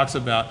 talks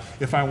about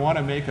if I want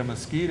to make a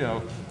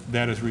mosquito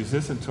that is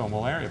resistant to a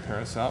malaria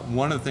parasite,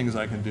 one of the things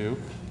I can do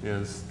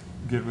is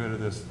get rid of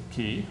this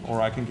key,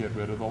 or I can get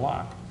rid of the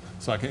lock.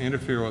 So I can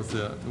interfere with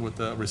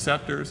the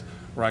receptors,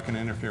 or I can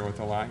interfere with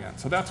the ligand.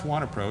 So that's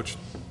one approach,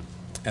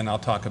 and I'll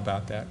talk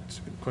about that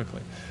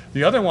quickly.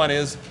 The other one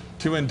is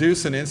to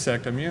induce an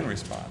insect immune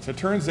response. It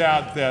turns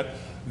out that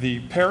the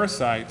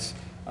parasites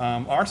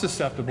are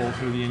susceptible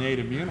to the innate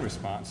immune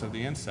response of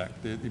the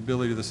insect, the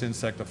ability of this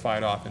insect to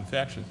fight off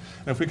infection.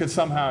 And if we could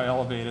somehow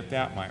elevate it,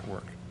 that might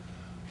work.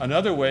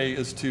 Another way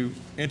is to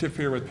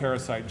interfere with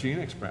parasite gene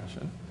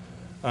expression.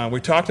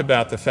 We talked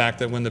about the fact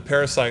that when the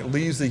parasite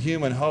leaves the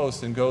human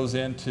host and goes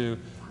into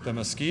the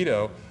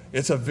mosquito,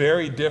 it's a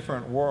very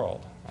different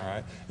world, all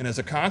right? And as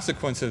a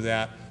consequence of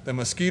that, the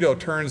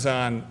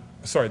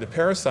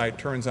parasite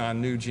turns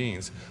on new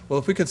genes. Well,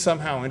 if we could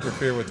somehow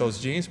interfere with those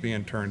genes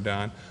being turned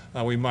on,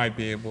 we might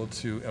be able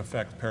to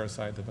affect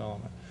parasite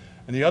development.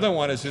 And the other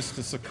one is just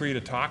to secrete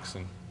a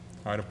toxin,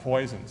 all right, a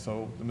poison.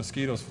 So the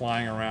mosquito's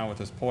flying around with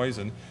this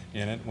poison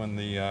in it. When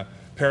the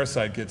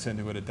parasite gets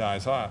into it, it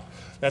dies off.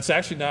 That's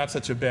actually not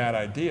such a bad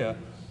idea,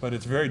 but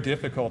it's very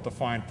difficult to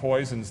find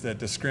poisons that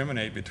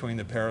discriminate between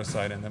the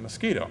parasite and the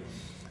mosquito.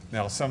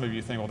 Now, some of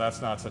you think, well,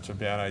 that's not such a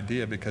bad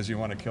idea because you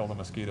want to kill the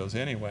mosquitoes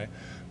anyway.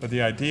 But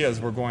the idea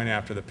is we're going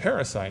after the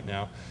parasite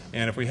now.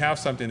 And if we have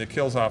something that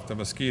kills off the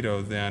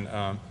mosquito, then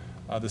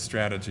the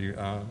strategy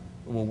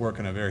will work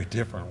in a very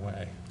different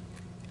way.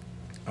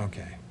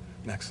 Okay,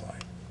 next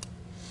slide.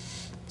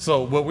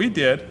 So what we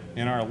did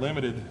in our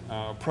limited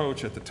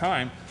approach at the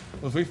time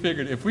was we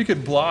figured if we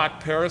could block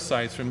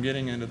parasites from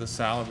getting into the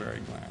salivary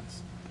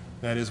glands,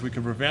 that is, we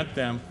could prevent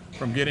them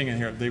from getting in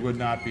here, they would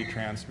not be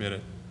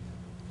transmitted.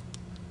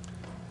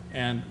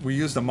 And we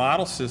used a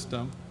model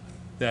system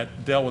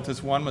that dealt with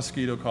this one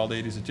mosquito called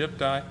Aedes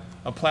aegypti,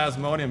 a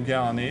Plasmodium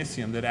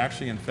gallinaceum that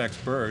actually infects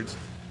birds,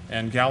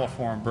 and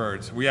galliform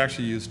birds. We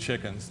actually use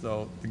chickens,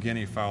 though the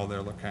guinea fowl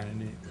there look kind of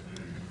neat.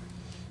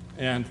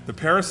 And the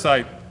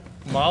parasite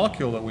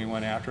molecule that we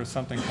went after is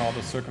something called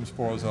the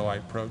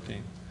circumsporozoite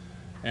protein.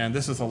 And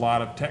this is a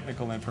lot of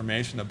technical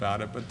information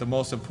about it, but the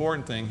most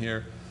important thing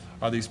here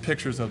are these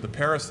pictures of the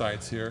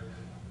parasites here,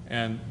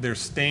 and they're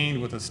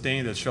stained with a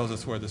stain that shows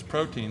us where this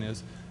protein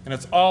is, and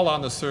it's all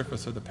on the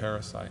surface of the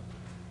parasite.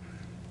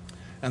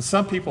 And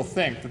some people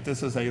think that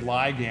this is a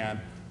ligand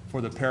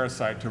for the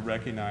parasite to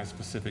recognize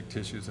specific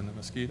tissues in the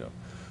mosquito.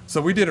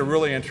 So we did a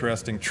really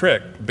interesting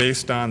trick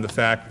based on the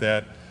fact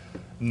that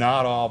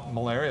not all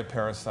malaria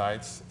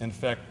parasites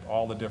infect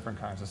all the different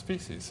kinds of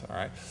species, all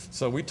right?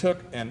 So we took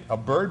a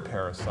bird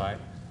parasite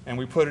and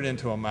we put it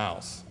into a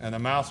mouse, and the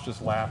mouse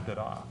just laughed it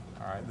off,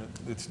 all right?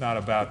 It's not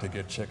about to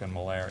get chicken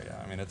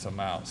malaria. I mean, it's a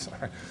mouse, all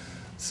right?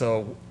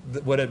 So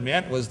what it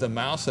meant was the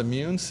mouse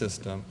immune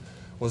system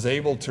was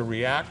able to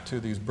react to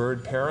these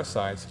bird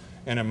parasites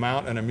and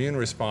mount an immune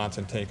response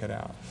and take it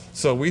out.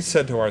 So we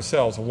said to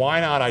ourselves,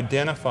 why not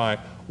identify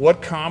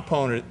what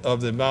component of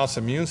the mouse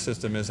immune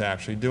system is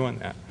actually doing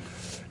that?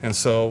 And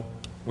so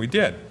we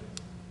did.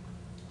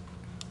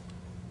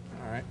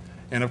 All right.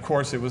 And of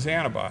course, it was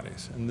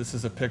antibodies. And this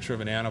is a picture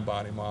of an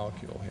antibody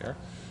molecule here.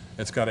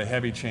 It's got a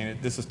heavy chain.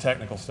 This is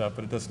technical stuff,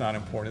 but that's not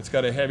important. It's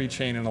got a heavy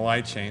chain and a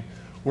light chain.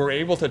 We're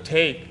able to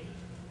take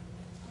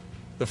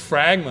the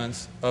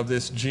fragments of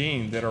this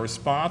gene that are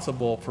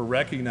responsible for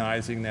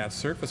recognizing that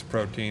surface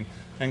protein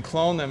and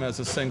clone them as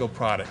a single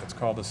product. It's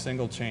called a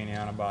single chain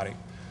antibody.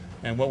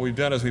 And what we've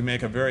done is we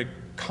make a very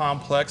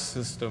complex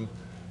system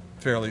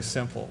fairly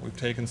simple. We've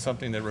taken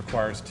something that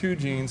requires 2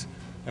 genes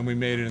and we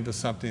made it into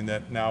something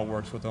that now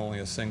works with only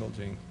a single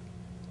gene.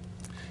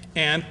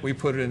 And we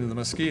put it into the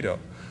mosquito.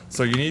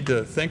 So you need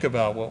to think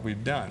about what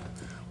we've done.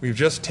 We've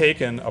just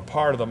taken a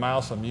part of the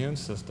mouse immune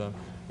system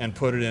and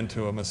put it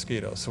into a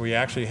mosquito. So we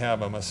actually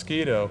have a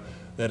mosquito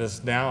that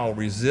is now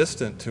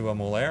resistant to a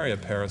malaria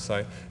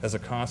parasite as a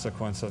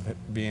consequence of it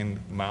being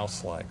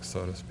mouse-like,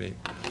 so to speak,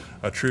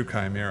 a true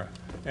chimera.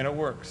 And it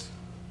works.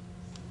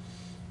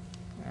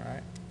 All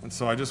right. And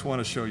so I just want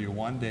to show you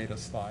one data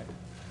slide,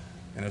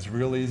 and it's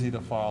real easy to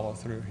follow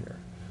through here.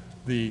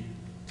 The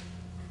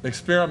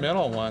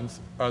experimental ones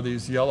are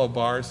these yellow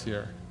bars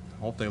here.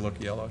 I hope they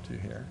look yellow to you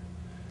here.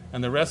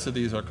 And the rest of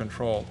these are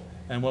controlled.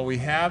 And what we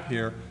have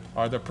here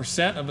are the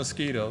percent of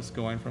mosquitoes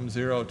going from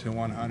 0 to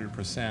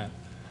 100%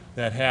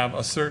 that have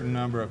a certain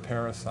number of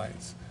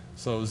parasites.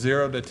 So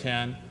 0 to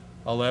 10,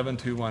 11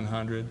 to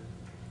 100,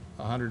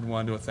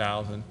 101 to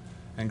 1,000,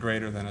 and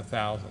greater than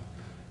 1,000.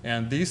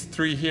 And these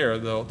 3 here,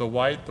 the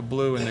white, the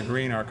blue, and the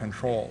green, are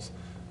controls.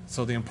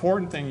 So the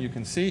important thing you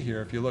can see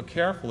here, if you look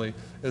carefully,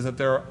 is that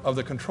of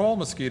the control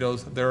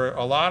mosquitoes, there are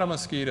a lot of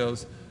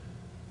mosquitoes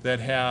that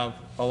have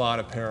a lot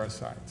of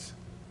parasites.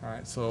 All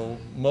right, so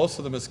most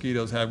of the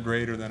mosquitoes have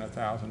greater than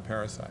 1,000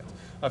 parasites.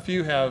 A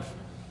few have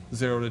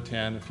 0 to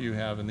 10, a few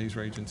have in these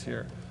regions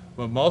here.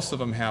 But most of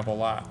them have a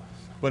lot.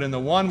 But in the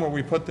one where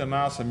we put the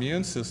mouse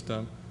immune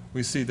system,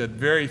 we see that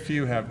very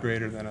few have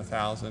greater than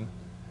 1,000,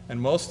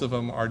 and most of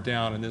them are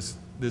down in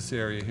this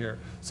area here.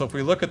 So if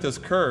we look at this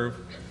curve,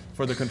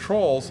 for the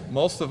controls,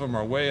 most of them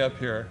are way up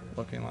here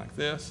looking like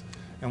this.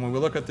 And when we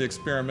look at the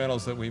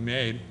experimentals that we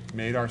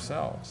made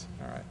ourselves,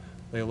 all right,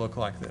 they look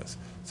like this.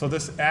 So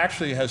this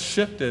actually has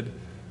shifted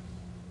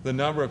the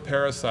number of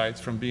parasites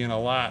from being a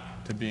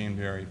lot to being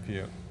very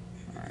few.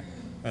 All right.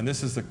 And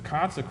this is the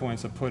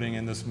consequence of putting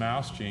in this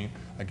mouse gene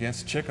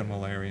against chicken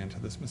malaria into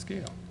this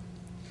mosquito.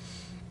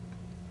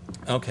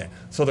 Okay,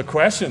 so the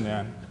question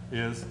then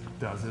is,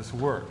 does this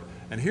work?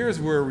 And here's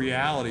where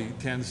reality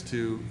tends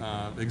to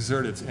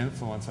exert its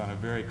influence on a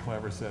very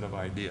clever set of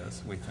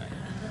ideas, we think.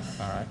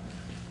 All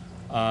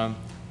right.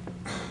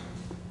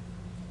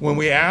 When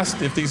we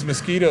asked if these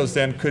mosquitoes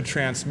then could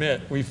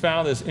transmit, we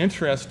found this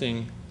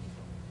interesting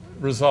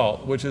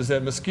result, which is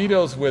that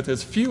mosquitoes with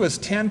as few as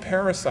 10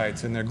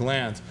 parasites in their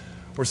glands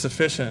were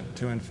sufficient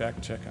to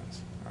infect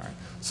chickens. All right.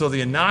 So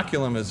the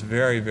inoculum is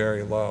very,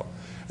 very low.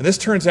 And this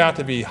turns out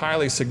to be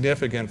highly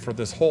significant for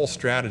this whole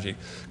strategy,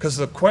 because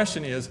the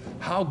question is,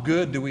 how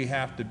good do we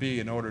have to be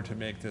in order to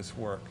make this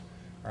work?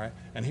 All right?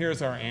 And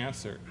here's our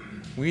answer.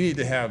 We need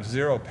to have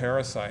 0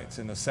 parasites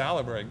in the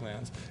salivary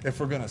glands if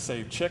we're going to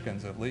save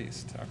chickens at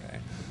least. Okay?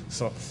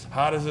 So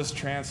how does this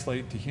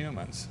translate to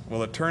humans?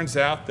 Well, it turns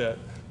out that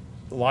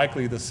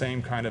likely the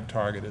same kind of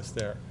target is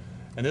there.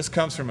 And this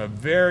comes from a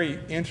very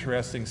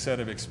interesting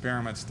set of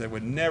experiments that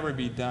would never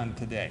be done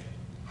today.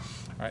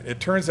 All right?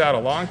 It turns out a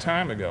long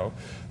time ago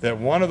that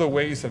one of the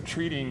ways of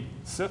treating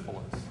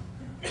syphilis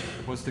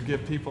was to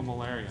give people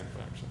malaria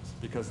infections,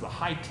 because the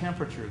high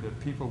temperature that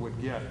people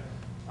would get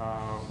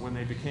when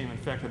they became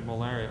infected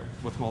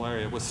with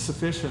malaria was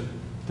sufficient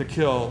to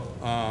kill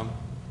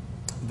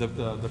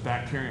the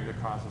bacterium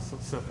that causes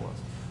syphilis.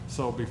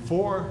 So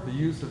before the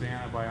use of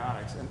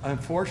antibiotics, and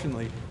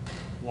unfortunately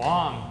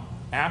long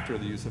after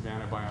the use of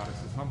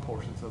antibiotics in some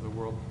portions of the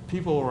world,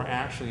 people were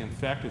actually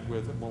infected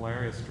with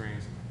malaria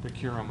strains to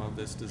cure them of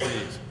this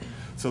disease.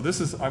 So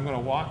I'm going to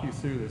walk you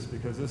through this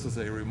because this is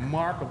a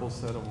remarkable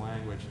set of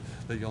language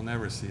that you'll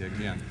never see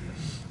again.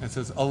 It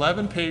says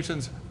 11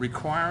 patients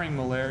requiring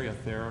malaria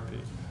therapy.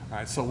 All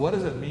right, so what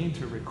does it mean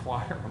to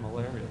require a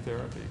malaria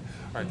therapy?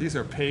 All right, these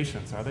are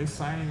patients. Are they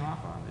signing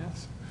off on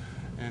this?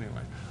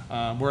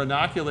 Anyway, were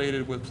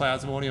inoculated with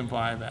Plasmodium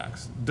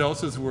vivax.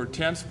 Doses were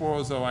 10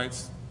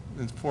 sporozoites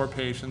in 4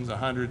 patients,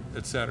 100,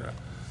 et cetera.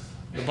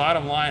 The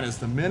bottom line is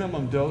the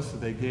minimum dose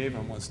that they gave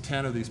them was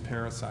 10 of these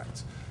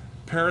parasites.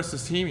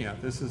 Parasitemia,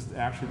 this is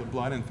actually the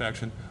blood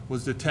infection,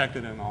 was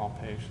detected in all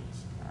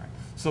patients. All right.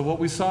 So what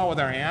we saw with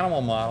our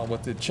animal model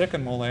with the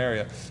chicken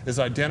malaria is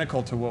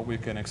identical to what we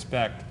can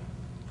expect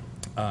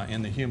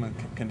in the human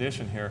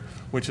condition here,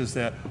 which is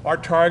that our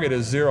target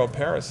is 0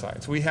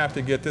 parasites. We have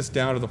to get this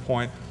down to the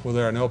point where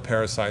there are no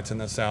parasites in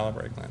the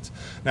salivary glands.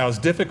 Now, as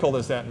difficult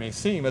as that may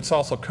seem, it's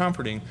also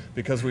comforting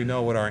because we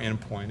know what our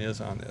endpoint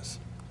is on this.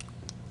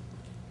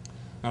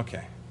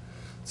 Okay,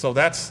 so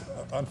that's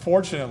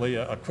unfortunately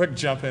a quick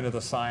jump into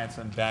the science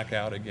and back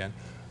out again,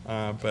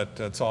 but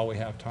that's all we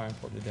have time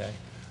for today.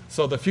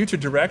 So the future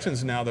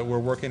directions now that we're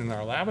working in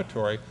our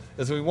laboratory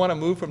is we want to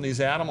move from these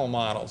animal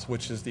models,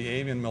 which is the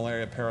avian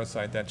malaria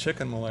parasite, that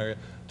chicken malaria,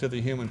 to the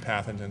human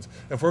pathogens.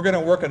 If we're going to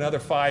work another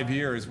 5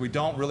 years, we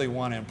don't really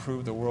want to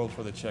improve the world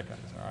for the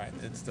chickens, all right?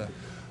 It's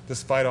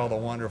despite all the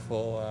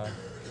wonderful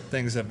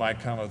things that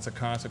might come as a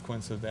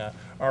consequence of that,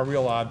 our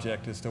real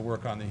object is to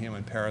work on the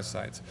human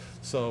parasites.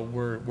 So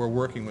we're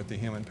working with the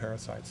human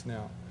parasites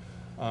now.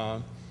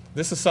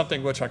 This is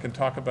something which I can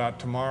talk about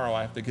tomorrow.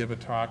 I have to give a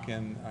talk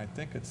in, I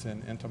think it's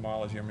in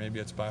entomology or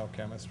maybe it's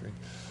biochemistry.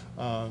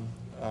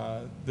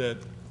 That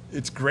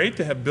it's great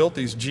to have built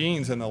these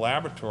genes in the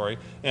laboratory,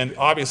 and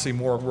obviously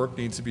more work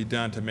needs to be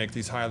done to make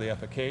these highly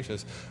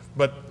efficacious.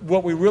 But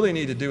what we really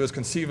need to do is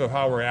conceive of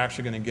how we're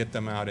actually going to get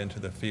them out into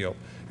the field.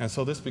 And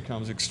so this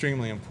becomes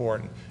extremely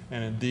important.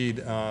 And indeed,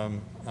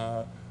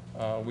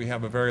 we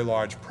have a very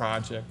large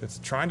project that's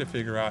trying to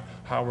figure out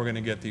how we're going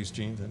to get these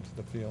genes into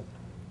the field.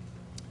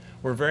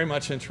 We're very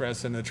much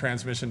interested in the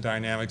transmission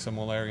dynamics of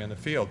malaria in the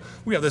field.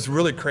 We have this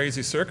really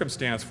crazy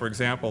circumstance, for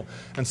example,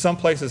 in some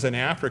places in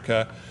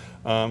Africa,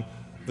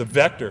 the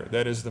vector,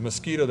 that is the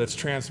mosquito that's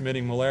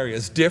transmitting malaria,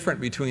 is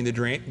different between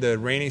the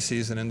rainy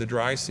season and the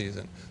dry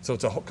season. So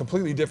it's a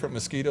completely different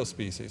mosquito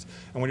species.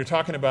 And when you're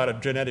talking about a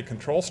genetic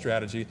control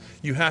strategy,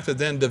 you have to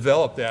then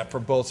develop that for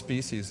both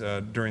species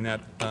during that,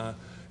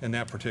 in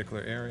that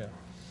particular area.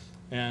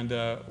 And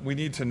we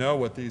need to know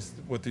what these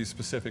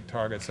specific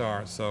targets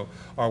are. So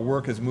our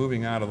work is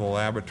moving out of the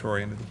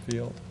laboratory into the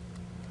field.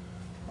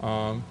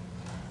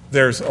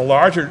 There's a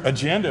larger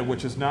agenda,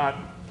 which is not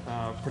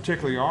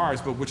particularly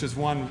ours, but which is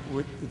one,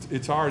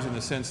 it's ours in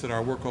the sense that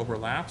our work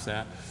overlaps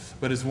that,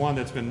 but is one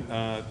that's been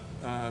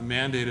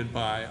mandated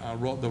by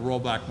the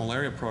rollback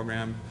malaria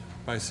program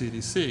by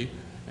CDC.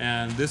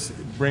 And this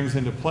brings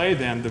into play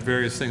then the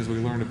various things we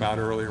learned about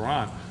earlier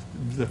on.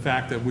 The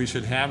fact that we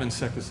should have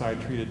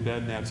insecticide-treated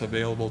bed nets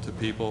available to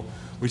people.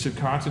 We should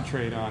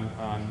concentrate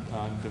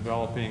on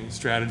developing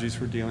strategies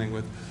for dealing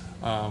with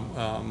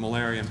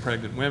malaria in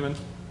pregnant women.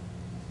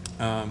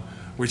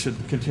 We should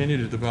continue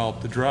to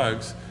develop the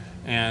drugs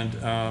and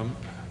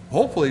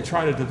hopefully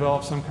try to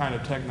develop some kind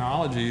of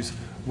technologies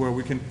where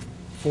we can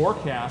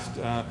forecast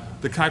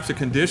the types of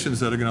conditions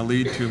that are going to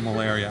lead to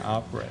malaria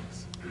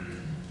outbreaks.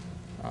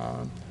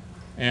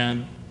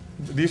 And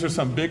these are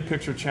some big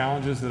picture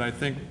challenges that I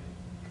think,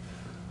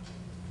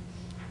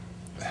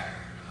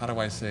 how do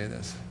I say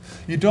this?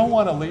 You don't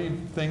want to leave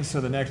things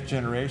to the next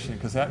generation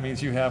because that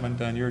means you haven't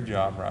done your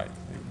job right.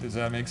 Does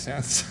that make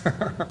sense?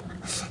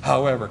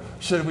 However,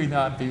 should we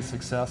not be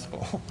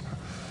successful,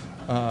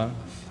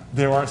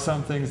 there are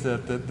some things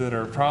that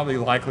are probably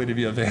likely to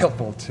be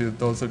available to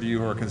those of you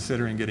who are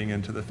considering getting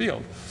into the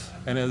field.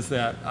 And is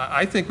that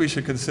I think we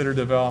should consider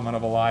development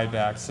of a live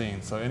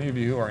vaccine. So any of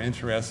you who are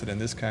interested in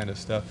this kind of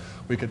stuff,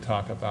 we could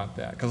talk about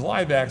that. Because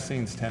live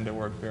vaccines tend to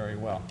work very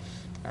well.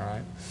 All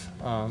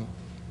right.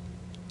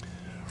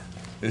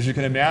 As you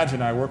can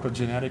imagine, I work with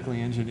genetically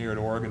engineered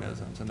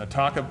organisms, and the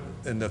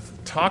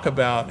talk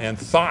about and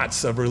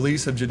thoughts of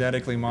release of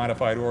genetically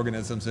modified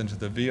organisms into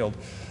the field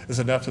is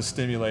enough to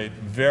stimulate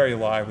very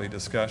lively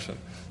discussion.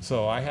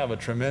 So I have a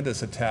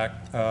tremendous attack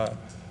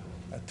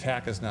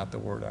is not the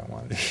word I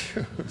wanted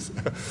to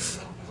use.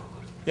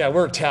 Yeah,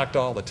 we're attacked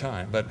all the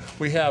time, but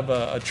we have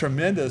a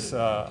tremendous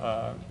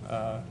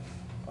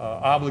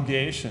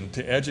obligation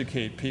to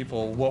educate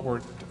people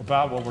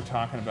about what we're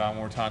talking about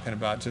when we're talking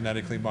about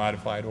genetically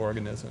modified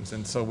organisms.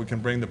 And so we can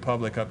bring the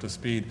public up to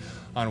speed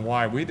on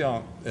why we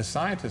don't, as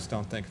scientists,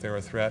 don't think they're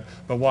a threat,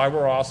 but why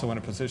we're also in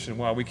a position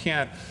where we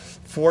can't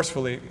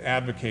forcefully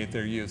advocate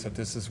their use, that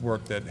this is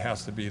work that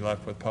has to be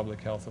left with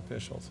public health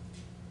officials.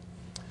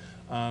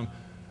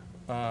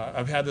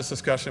 I've had this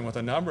discussion with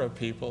a number of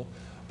people.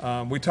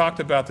 We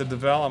talked about the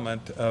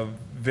development of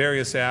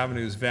various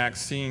avenues,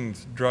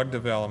 vaccines, drug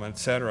development, et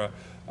cetera,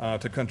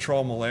 to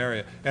control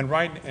malaria.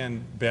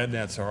 And bed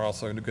nets are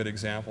also a good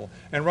example.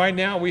 And right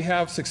now we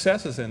have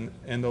successes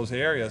in those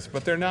areas,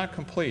 but they're not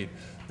complete.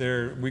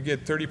 We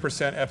get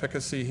 30%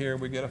 efficacy here,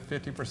 we get a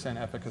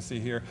 50% efficacy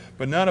here,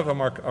 but none of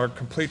them are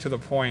complete to the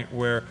point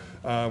where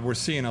we're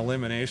seeing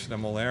elimination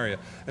of malaria.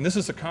 And this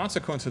is a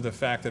consequence of the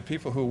fact that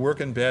people who work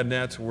in bed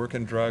nets, work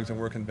in drugs, and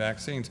work in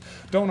vaccines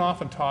don't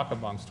often talk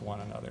amongst one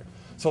another.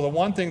 So the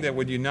one thing that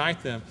would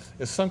unite them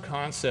is some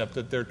concept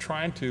that they're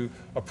trying to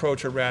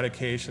approach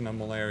eradication of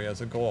malaria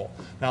as a goal.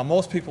 Now,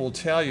 most people will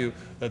tell you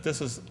that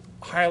this is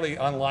highly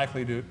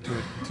unlikely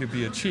to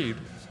be achieved.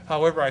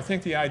 However, I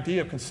think the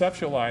idea of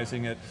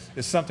conceptualizing it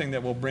is something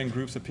that will bring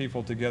groups of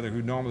people together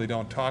who normally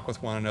don't talk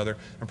with one another,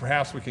 and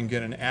perhaps we can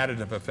get an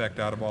additive effect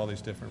out of all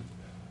these different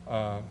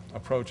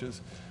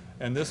approaches.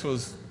 And this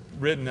was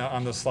written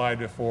on the slide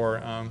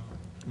before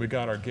we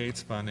got our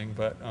Gates funding,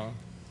 but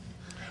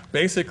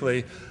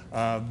basically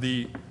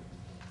the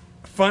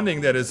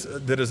funding that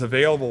is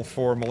available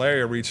for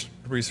malaria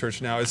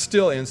research now is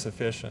still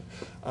insufficient.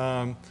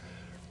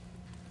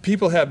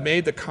 People have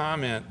made the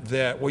comment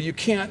that, well, you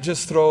can't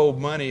just throw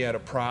money at a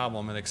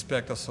problem and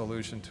expect a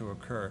solution to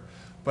occur.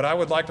 But I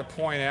would like to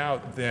point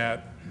out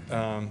that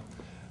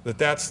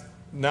that's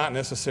not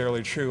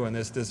necessarily true, and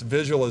this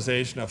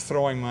visualization of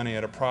throwing money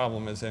at a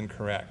problem is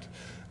incorrect.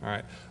 All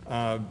right.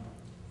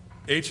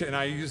 And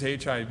I use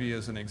HIV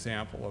as an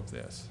example of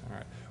this. All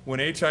right. When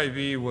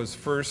HIV was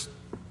first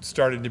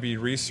started to be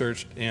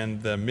researched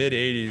in the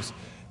mid-'80s,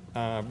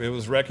 it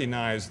was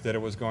recognized that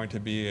it was going to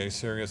be a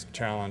serious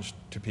challenge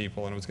to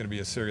people, and it was going to be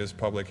a serious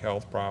public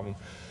health problem.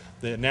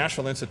 The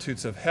National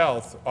Institutes of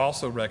Health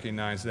also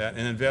recognized that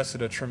and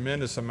invested a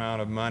tremendous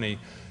amount of money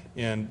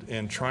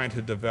in trying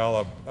to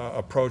develop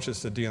approaches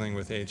to dealing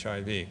with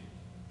HIV.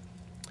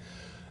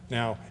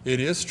 Now, it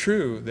is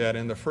true that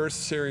in the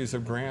first series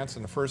of grants,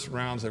 in the first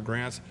rounds of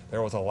grants,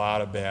 there was a lot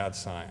of bad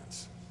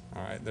science.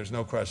 All right, there's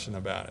no question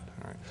about it.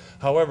 All right.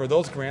 However,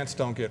 those grants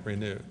don't get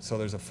renewed. So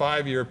there's a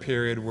 5-year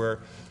period where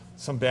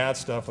some bad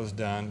stuff was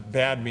done.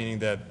 Bad meaning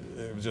that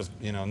it was just,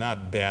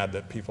 not bad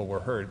that people were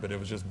hurt, but it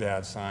was just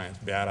bad science,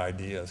 bad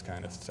ideas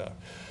kind of stuff.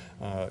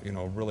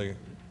 Really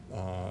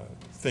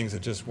things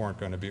that just weren't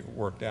going to be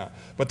worked out.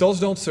 But those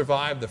don't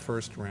survive the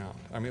first round.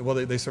 I mean, well,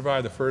 they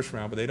survive the first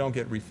round, but they don't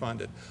get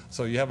refunded.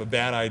 So you have a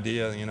bad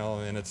idea,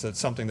 and it's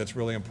something that's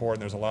really important.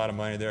 There's a lot of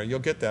money there. You'll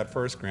get that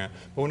first grant.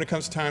 But when it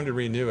comes time to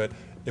renew it,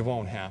 it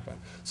won't happen.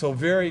 So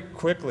very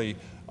quickly,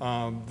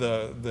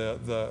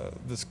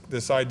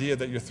 this idea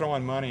that you're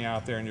throwing money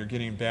out there and you're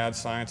getting bad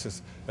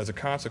science as a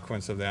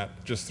consequence of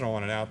that, just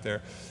throwing it out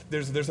there,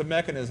 there's a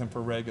mechanism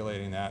for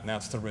regulating that, and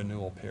that's the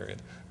renewal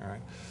period. All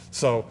right.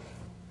 So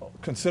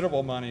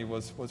considerable money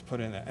was put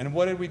in that. And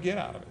what did we get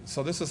out of it?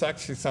 So this is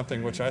actually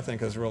something which I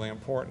think is really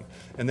important,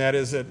 and that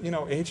is that,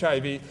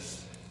 HIV,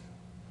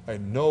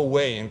 in no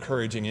way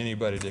encouraging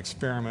anybody to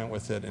experiment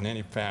with it in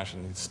any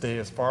fashion. Stay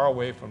as far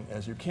away from it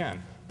as you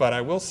can. But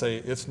I will say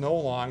it's no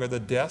longer the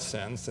death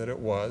sentence that it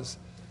was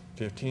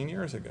 15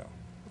 years ago.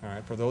 All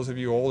right, for those of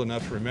you old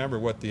enough to remember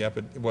what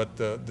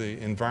the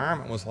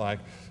environment was like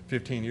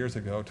 15 years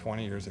ago,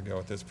 20 years ago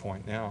at this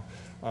point now,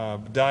 a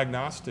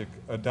diagnosis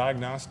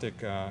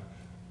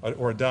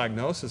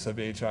of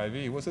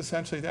HIV was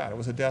essentially that. It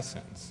was a death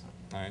sentence.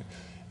 Right?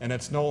 And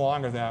it's no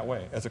longer that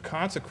way as a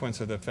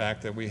consequence of the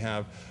fact that we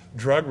have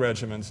drug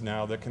regimens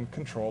now that can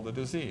control the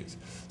disease.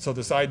 So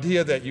this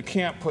idea that you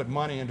can't put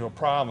money into a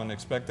problem and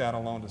expect that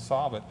alone to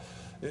solve it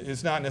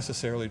is not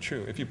necessarily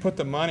true. If you put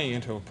the money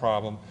into a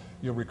problem,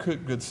 you'll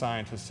recruit good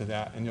scientists to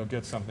that and you'll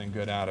get something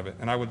good out of it.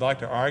 And I would like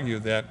to argue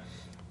that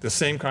the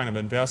same kind of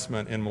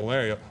investment in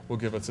malaria will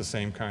give us the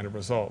same kind of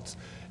results.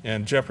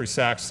 And Jeffrey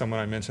Sachs, someone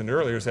I mentioned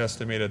earlier, has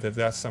estimated that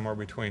that's somewhere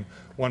between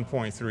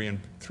 $1.3 and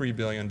 $3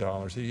 billion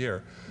a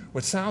year,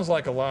 which sounds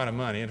like a lot of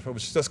money. And if it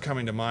was just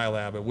coming to my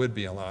lab, it would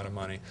be a lot of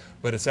money.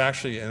 But it's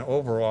actually an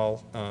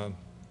overall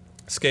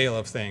scale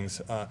of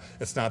things,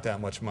 it's not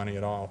that much money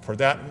at all. For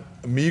that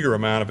meager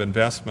amount of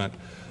investment,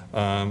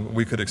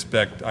 we could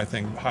expect, I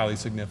think, highly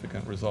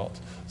significant results.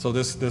 So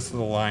this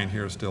little line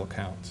here still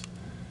counts.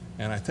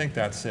 And I think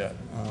that's it.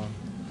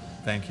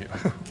 Thank you.